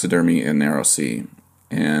Taxidermy and Narrow Sea,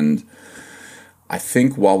 and I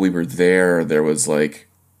think while we were there was like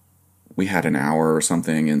we had an hour or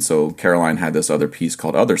something, and so Caroline had this other piece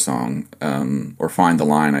called Other Song, or Find the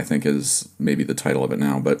Line, I think is maybe the title of it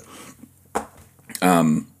now, but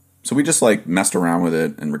so we just like messed around with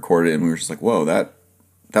it and recorded it, and we were just like, whoa, that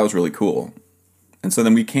was really cool. And so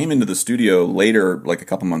then we came into the studio later, like a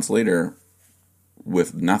couple months later,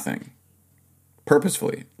 with nothing.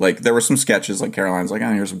 Purposefully. Like, there were some sketches, like Caroline's like,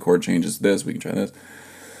 here's some chord changes, this, we can try this.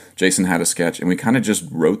 Jason had a sketch, and we kind of just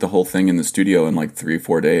wrote the whole thing in the studio in like 3 or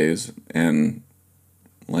 4 days. And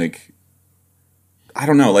like, I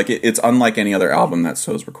don't know, like it's unlike any other album that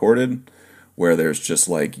So's recorded, where there's just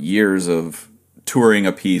like years of touring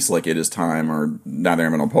a piece like It Is Time or Neither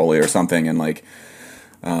Am I Nor Polly or something. And like,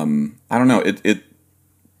 I don't know, it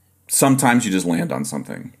sometimes you just land on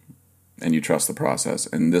something and you trust the process.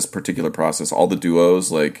 And this particular process, all the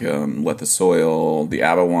duos, like Let the Soil, the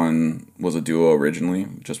ABBA one was a duo originally,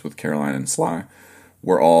 just with Caroline and Sly,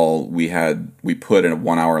 we put in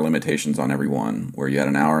 1 hour limitations on every one, where you had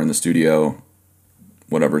an hour in the studio,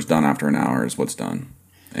 whatever's done after an hour is what's done.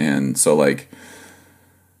 And so like,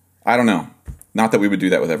 I don't know, not that we would do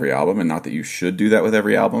that with every album, and not that you should do that with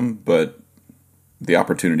every album, but the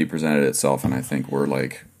opportunity presented itself, and I think we're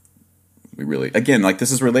like, we really, again, like, this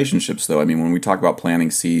is relationships, though. I mean, when we talk about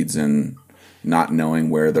planting seeds and not knowing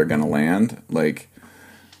where they're going to land, like,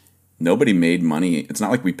 nobody made money. It's not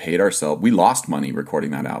like we paid ourselves. We lost money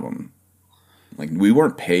recording that album. Like, we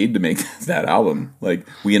weren't paid to make that album. Like,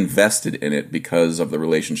 we invested in it because of the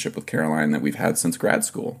relationship with Caroline that we've had since grad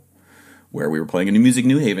school, where we were playing in New Music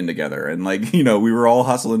New Haven together. And, like, you know, we were all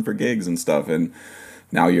hustling for gigs and stuff. And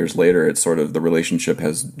now, years later, it's sort of, the relationship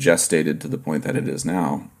has gestated to the point that it is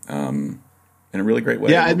now, in a really great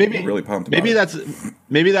way. Yeah, and we're really pumped about it.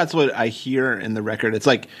 Maybe that's what I hear in the record. It's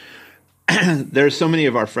like, there's so many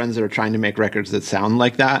of our friends that are trying to make records that sound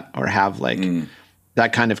like that, or have like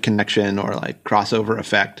that kind of connection or like crossover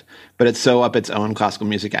effect, but it's so up its own classical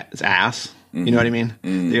music ass. You know what I mean?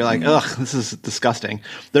 You're like, ugh, this is disgusting.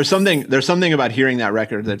 There's something about hearing that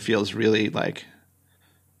record that feels really like,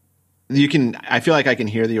 I feel like I can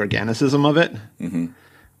hear the organicism of it.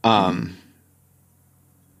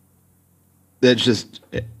 It's just,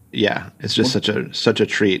 it's just such a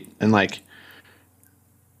treat. And like,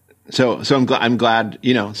 so I'm glad,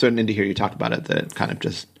 you know, so to hear you talk about it, that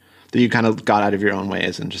you kind of got out of your own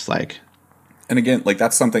ways and just like, and again, like,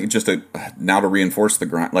 that's something just now to reinforce the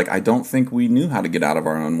grind. Like, I don't think we knew how to get out of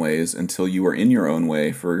our own ways until you were in your own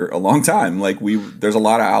way for a long time. Like, there's a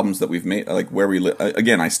lot of albums that we've made, like, where we live.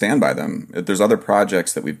 Again, I stand by them. There's other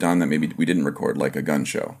projects that we've done that maybe we didn't record, like A Gun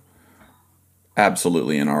Show.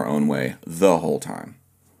 Absolutely in our own way the whole time.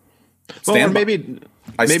 Well, or maybe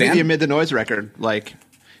the Amid the Noise record, like,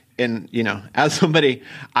 and, you know, as somebody,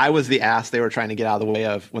 I was the ass they were trying to get out of the way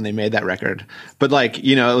of when they made that record. But like,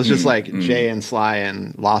 you know, it was just like Jay and Sly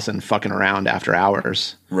and Lawson fucking around after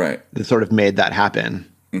hours. Right. That sort of made that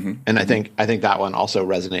happen. And I think that one also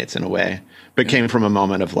resonates in a way, but came from a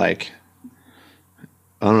moment of like,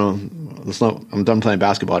 I don't know, I'm done playing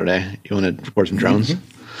basketball today. You want to record some drones?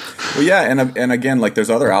 Well, yeah. And again, like,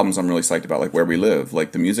 there's other albums I'm really psyched about, like Where We Live.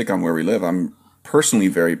 Like, the music on Where We Live, I'm personally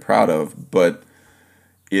very proud of, but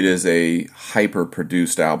it is a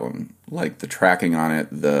hyper-produced album. Like, the tracking on it,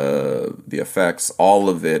 the effects, all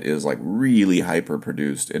of it is, like, really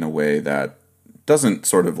hyper-produced in a way that doesn't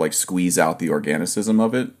sort of, like, squeeze out the organicism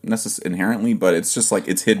of it inherently, but it's just, like,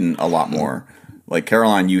 it's hidden a lot more. Like,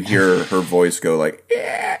 Caroline, you hear her voice go, like,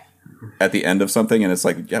 eh, at the end of something, and it's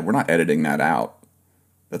like, yeah, we're not editing that out.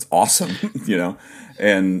 That's awesome, you know?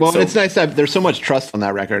 And well, it's nice that there's so much trust on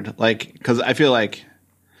that record. Like, because I feel like,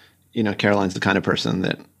 you know, Caroline's the kind of person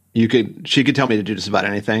that she could tell me to do just about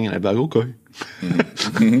anything, and I'd be like, okay.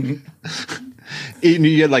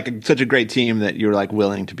 You had like such a great team that you were like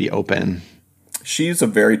willing to be open. She's a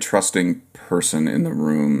very trusting person in the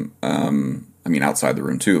room. I mean, outside the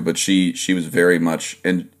room too, but she was very much,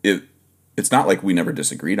 and it's not like we never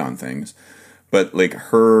disagreed on things, but like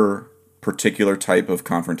her particular type of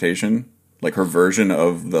confrontation, like her version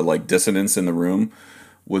of the like dissonance in the room,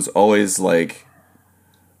 was always like,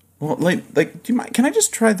 well, like, do you mind? Can I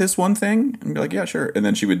just try this one thing? And be like, yeah, sure. And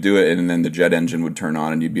then she would do it, and then the jet engine would turn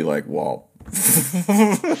on, and you'd be like, well,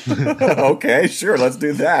 okay, sure, let's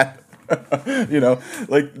do that. You know,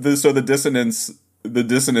 like so the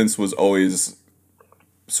dissonance was always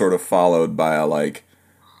sort of followed by a like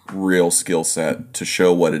real skill set to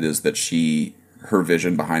show what it is that her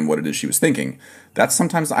vision behind what it is she was thinking. That's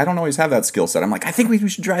sometimes I don't always have that skill set. I'm like, I think we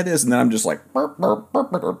should try this, and then I'm just like, burp, burp,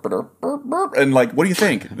 burp, burp, burp, burp, burp, and like, what do you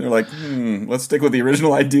think? And they're like, let's stick with the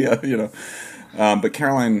original idea, you know. But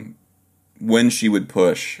Caroline, when she would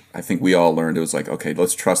push, I think we all learned it was like, okay,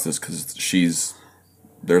 let's trust this because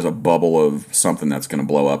there's a bubble of something that's going to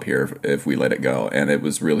blow up here if we let it go, and it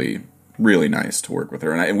was really, really nice to work with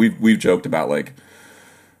her. And we've joked about like,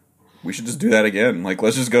 we should just do that again. Like,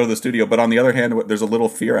 let's just go to the studio. But on the other hand, there's a little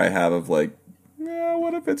fear I have of like, yeah,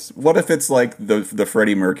 what what if it's like the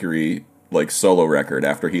Freddie Mercury like solo record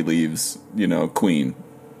after he leaves, Queen?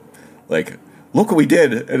 Like, look what we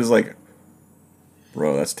did. And it's like,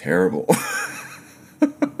 bro, that's terrible.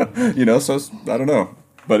 So I don't know.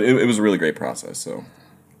 But it was a really great process, so.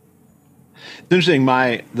 It's interesting.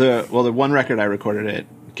 The one record I recorded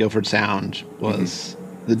at Guilford Sound was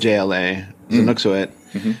the JLA, the Nookswit.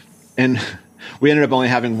 Mm-hmm. And we ended up only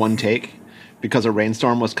having one take because a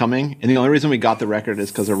rainstorm was coming. And the only reason we got the record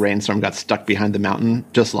is because a rainstorm got stuck behind the mountain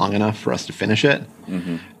just long enough for us to finish it.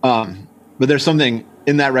 Mm-hmm. But there's something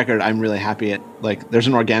in that record I'm really happy at. Like, there's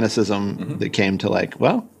an organicism that came to like,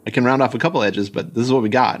 well, I can round off a couple edges, but this is what we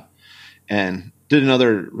got. And did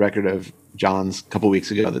another record of John's a couple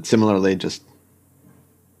weeks ago that similarly just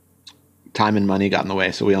time and money got in the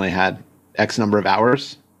way. So we only had X number of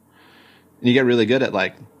hours. And you get really good at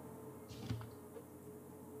like,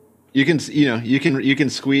 you can really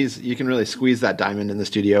squeeze that diamond in the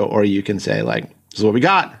studio, or you can say like, this is what we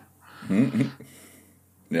got. Mm-hmm.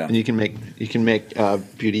 Yeah. And you can make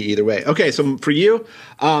beauty either way. Okay. So for you,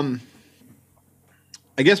 I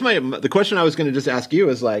guess the question I was going to just ask you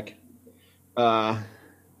is like,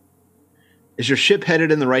 is your ship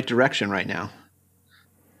headed in the right direction right now?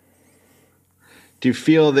 Do you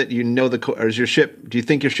feel that or is your ship? Do you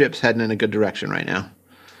think your ship's heading in a good direction right now?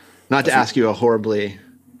 Not to ask you a horribly.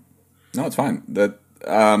 No, it's fine.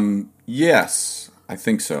 Yes, I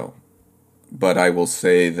think so. But I will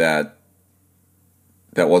say that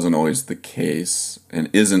wasn't always the case,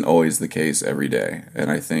 and isn't always the case every day.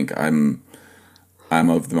 And I think I'm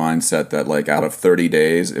of the mindset that like out of 30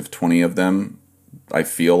 days, if 20 of them I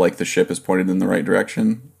feel like the ship is pointed in the right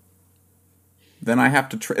direction, then I have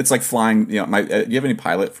to. It's like flying. Do you have any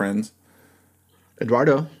pilot friends?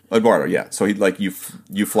 Eduardo, yeah. So he like you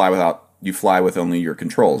fly with only your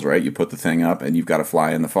controls, right? You put the thing up and you've got to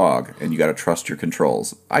fly in the fog, and you got to trust your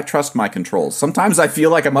controls. I trust my controls. Sometimes I feel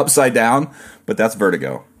like I'm upside down, but that's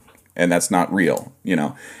vertigo, and that's not real,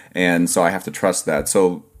 And so I have to trust that.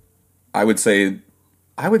 So I would say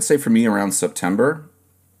for me around September,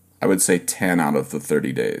 I would say 10 out of the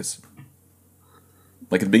 30 days.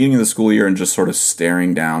 Like at the beginning of the school year and just sort of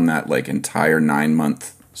staring down that like entire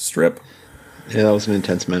 9-month strip. Yeah, that was an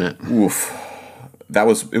intense minute. Oof. It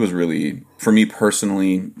was really, for me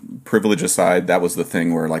personally, privilege aside, that was the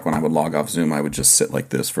thing where like when I would log off Zoom, I would just sit like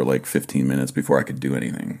this for like 15 minutes before I could do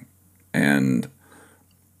anything. And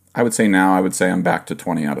I would say now, I'm back to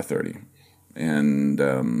 20 out of 30. And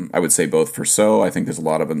I would say both for So, I think there's a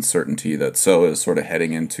lot of uncertainty that So is sort of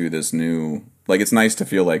heading into this new, like it's nice to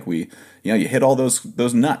feel like you hit all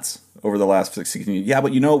those nuts over the last 16 years. Yeah,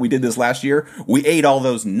 but we did this last year. We ate all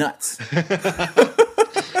those nuts.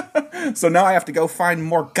 So now I have to go find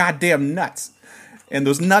more goddamn nuts. And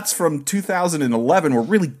those nuts from 2011 were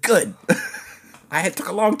really good. It took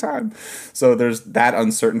a long time. So there's that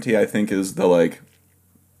uncertainty, I think, is the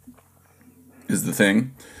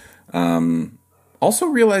thing. Also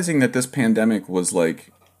realizing that this pandemic was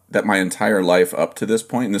like, that my entire life up to this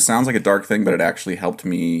point, and this sounds like a dark thing, but it actually helped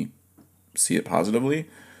me see it positively.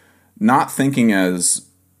 Not thinking as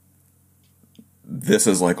this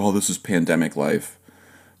is like, oh, this is pandemic life,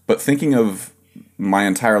 but thinking of my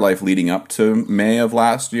entire life leading up to May of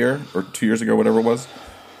last year, or 2 years ago, whatever it was,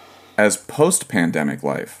 as post-pandemic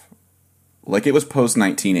life. Like it was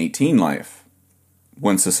post-1918 life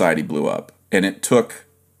when society blew up. And it took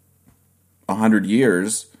 100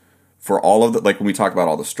 years for all of the, like when we talk about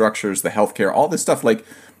all the structures, the healthcare, all this stuff, like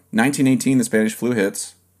 1918, the Spanish flu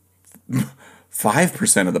hits,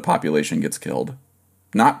 5% of the population gets killed.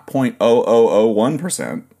 Not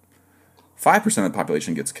 0.0001%. 5% of the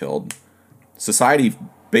population gets killed. Society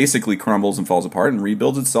basically crumbles and falls apart and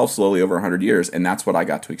rebuilds itself slowly over 100 years, and that's what I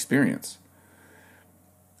got to experience.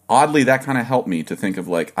 Oddly, that kind of helped me to think of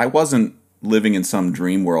like, I wasn't living in some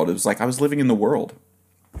dream world. It was like I was living in the world.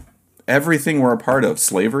 Everything we're a part of,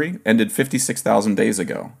 slavery, ended 56,000 days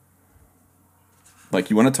ago. Like,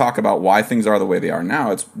 you want to talk about why things are the way they are now,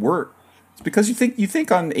 it's because you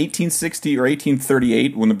think on 1860 or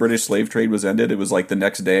 1838, when the British slave trade was ended, it was like the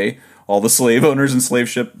next day, all the slave owners and slave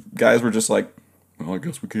ship guys were just like, well, I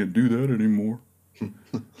guess we can't do that anymore.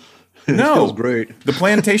 No. Feels great. The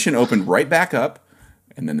plantation opened right back up,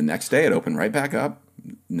 and then the next day it opened right back up.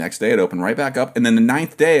 Next day it opened right back up, and then the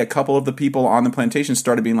 9th day, a couple of the people on the plantation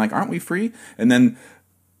started being like, "Aren't we free?" And then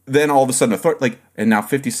all of a sudden, and now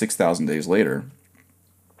 56,000 days later,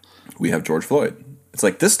 we have George Floyd. It's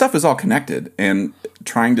like this stuff is all connected, and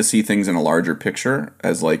trying to see things in a larger picture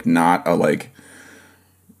as like not a like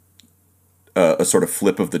a sort of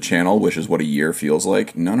flip of the channel, which is what a year feels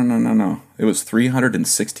like. No, no, no, no, no. It was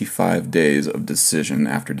 365 days of decision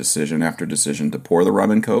after decision after decision to pour the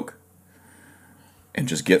rum and Coke and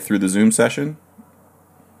just get through the Zoom session.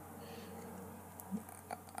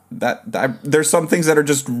 There's some things that are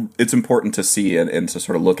just, it's important to see and to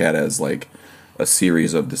sort of look at as like a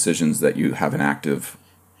series of decisions that you have an active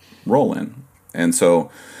role in. And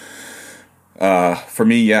so for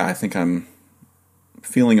me, yeah, I think I'm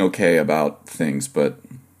feeling okay about things, but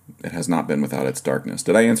it has not been without its darkness.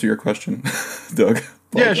 Did I answer your question, Doug?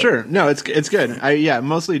 Yeah, sure. No, it's good.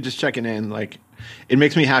 Mostly just checking in. Like, it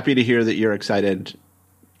makes me happy to hear that you're excited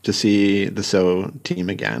to see the So team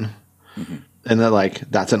again, and that like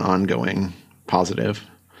that's an ongoing positive.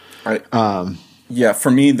 Right. Yeah,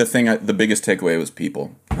 for me, the biggest takeaway was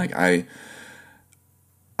people. Like I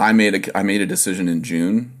made a decision in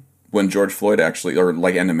June when George Floyd actually, or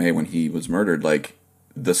like end of May when he was murdered. Like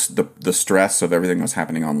the stress of everything that was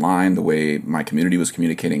happening online, the way my community was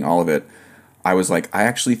communicating, all of it. I was like, I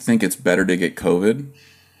actually think it's better to get COVID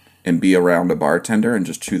and be around a bartender and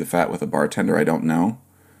just chew the fat with a bartender I don't know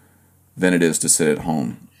than it is to sit at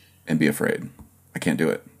home and be afraid. I can't do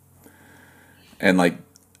it. And like,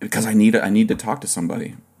 because I need to talk to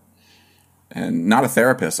somebody, and not a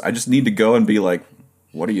therapist. I just need to go and be like,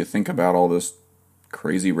 what do you think about all this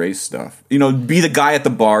crazy race stuff? You know, be the guy at the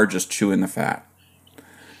bar just chewing the fat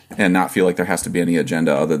and not feel like there has to be any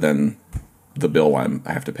agenda other than the bill I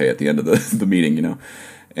have to pay at the end of the meeting, you know?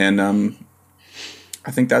 And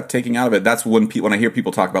I think that taking out of it, that's when I hear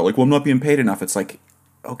people talk about like, well, I'm not being paid enough. It's like,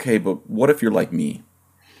 okay, but what if you're like me?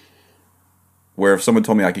 Where if someone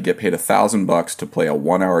told me I could get paid $1,000 to play a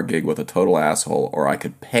 1-hour gig with a total asshole, or I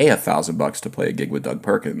could pay $1,000 to play a gig with Doug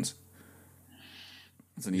Perkins,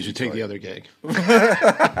 you should take the other gig.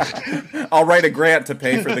 I'll write a grant to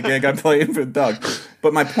pay for the gig I'm playing for Doug.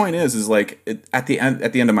 But my point is like at the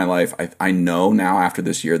end of my life, I know now after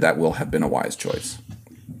this year that will have been a wise choice.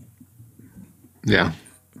 Yeah.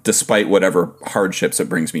 Despite whatever hardships it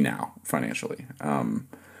brings me now financially.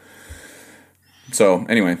 So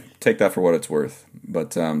anyway, take that for what it's worth.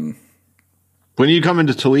 But when are you coming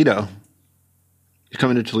to Toledo? You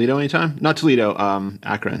coming to Toledo anytime? Not Toledo,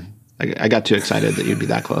 Akron. I got too excited that you'd be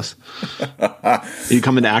that close. Are you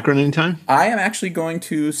coming to Akron anytime? I am actually going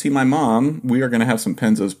to see my mom. We are going to have some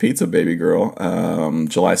Penzo's Pizza, baby girl.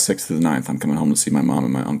 July 6th to the 9th. I'm coming home to see my mom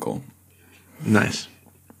and my uncle. Nice.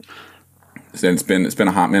 And it's been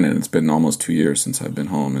a hot minute. It's been almost 2 years since I've been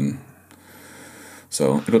home, and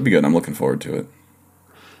so it'll be good. I'm looking forward to it.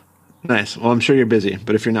 Nice. Well, I'm sure you're busy,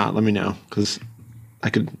 but if you're not, let me know, because I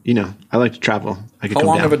could, I like to travel. I could. How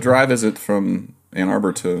long of a drive is it from Ann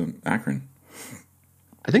Arbor to Akron?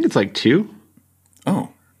 I think it's like 2. Oh,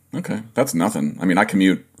 okay. That's nothing. I mean, I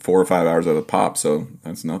commute 4 or 5 hours at a pop, so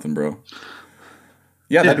that's nothing, bro.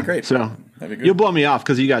 Yeah, that'd be great. So that'd be good. You'll blow me off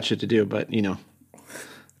because you got shit to do, but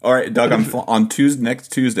All right, Doug. Next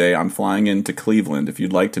Tuesday, I'm flying into Cleveland. If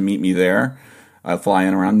you'd like to meet me there, I'll fly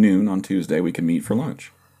in around noon on Tuesday. We can meet for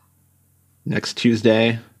lunch. Next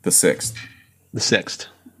Tuesday, the 6th. The 6th.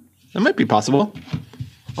 That might be possible.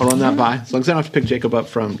 I'll run that by. As long as I don't have to pick Jacob up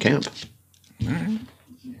from camp. All right.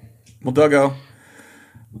 Well, Dougo,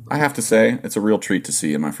 I have to say, it's a real treat to see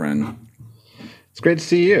you, my friend. It's great to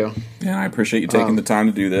see you. Yeah, I appreciate you taking the time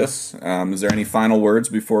to do this. Is there any final words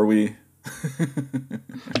before we...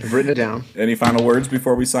 I've written it down. Any final words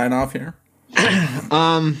before we sign off here?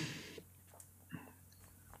 I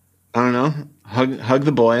don't know. Hug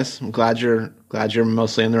the boys. I'm glad you're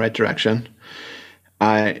mostly in the right direction.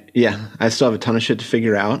 I still have a ton of shit to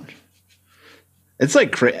figure out. It's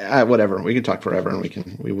like whatever. We can talk forever,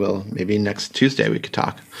 and we will maybe next Tuesday we could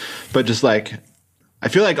talk. But just like, I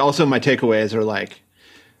feel like also my takeaways are like,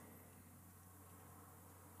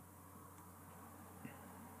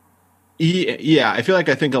 yeah, I feel like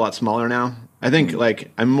I think a lot smaller now. I think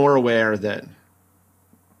like I'm more aware that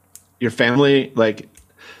your family, like,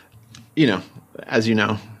 as you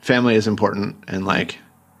know, family is important, and like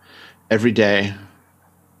every day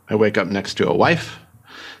I wake up next to a wife,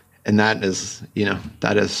 and that is,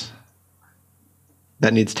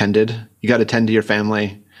 that needs tended. You got to tend to your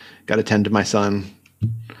family, got to tend to my son.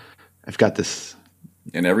 I've got this.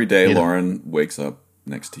 And every day Lauren wakes up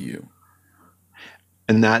next to you.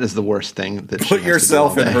 And that is the worst thing. That put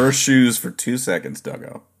yourself in her shoes for 2 seconds,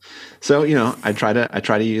 Dougo. So, I try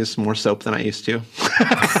to use more soap than I used to.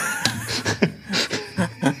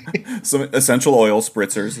 Some essential oil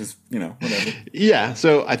spritzers is, whatever. Yeah.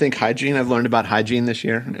 So I think hygiene, I've learned about hygiene this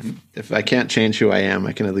year. If I can't change who I am,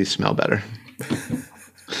 I can at least smell better.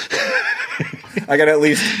 I got to at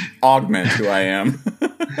least augment who I am.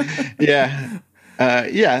 Yeah.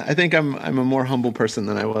 Yeah, I think I'm a more humble person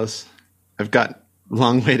than I was. I've got a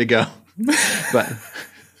long way to go, but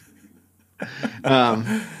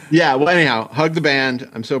yeah. Well, anyhow, hug the band.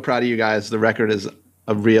 I'm so proud of you guys. The record is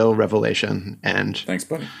a real revelation, and thanks,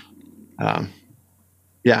 buddy.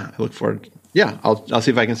 Yeah, I look forward. Yeah, I'll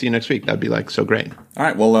see if I can see you next week. That'd be like so great. All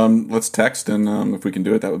right. Well, let's text, and if we can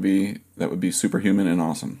do it, that would be superhuman and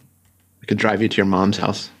awesome. I could drive you to your mom's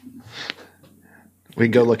house. We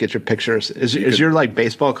can go look at your pictures. Is your like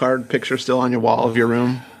baseball card picture still on your wall of your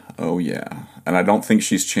room? Oh yeah, and I don't think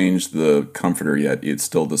she's changed the comforter yet. It's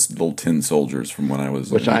still this little tin soldiers from when I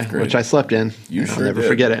was which I slept in. You sure I'll never did.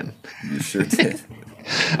 Forget it. You sure did.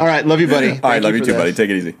 All right, love you, buddy. All right, love you too, buddy.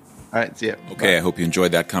 Take it easy. All right, see you. Okay, I hope you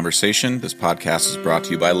enjoyed that conversation. This podcast is brought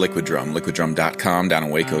to you by Liquid Drum, liquiddrum.com down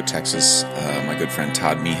in Waco, Texas. My good friend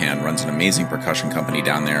Todd Meehan runs an amazing percussion company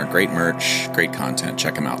down there. Great merch, great content.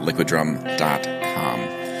 Check him out,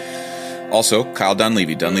 liquiddrum.com. Also, Kyle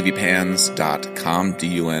Dunleavy, dunleavypans.com,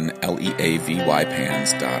 DUNLEAVY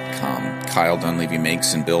pans.com. Kyle Dunleavy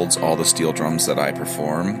makes and builds all the steel drums that I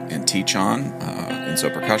perform and teach on, in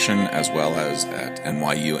percussion, as well as at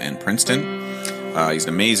NYU and Princeton. He's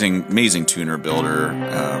an amazing tuner, builder,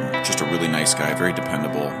 just a really nice guy, very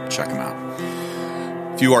dependable. Check him out.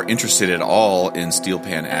 If you are interested at all in steel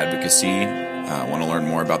pan advocacy, want to learn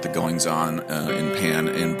more about the goings-on in pan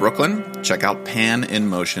in Brooklyn, check out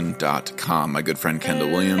paninmotion.com. My good friend Kendall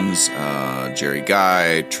Williams, Jerry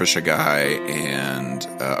Guy, Trisha Guy, and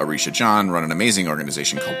Arisha John run an amazing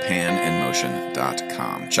organization called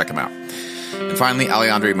paninmotion.com. Check them out. And finally,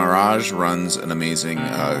 Alejandre Mirage runs an amazing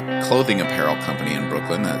clothing apparel company in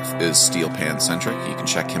Brooklyn that is steel pan centric. You can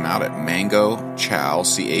check him out at mangochow, CHOW,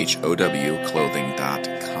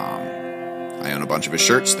 clothing.com. I own a bunch of his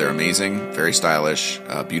shirts. They're amazing, very stylish,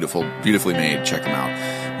 beautifully made. Check them out.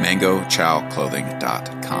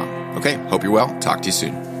 mangochowclothing.com. Okay, hope you're well. Talk to you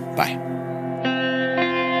soon. Bye.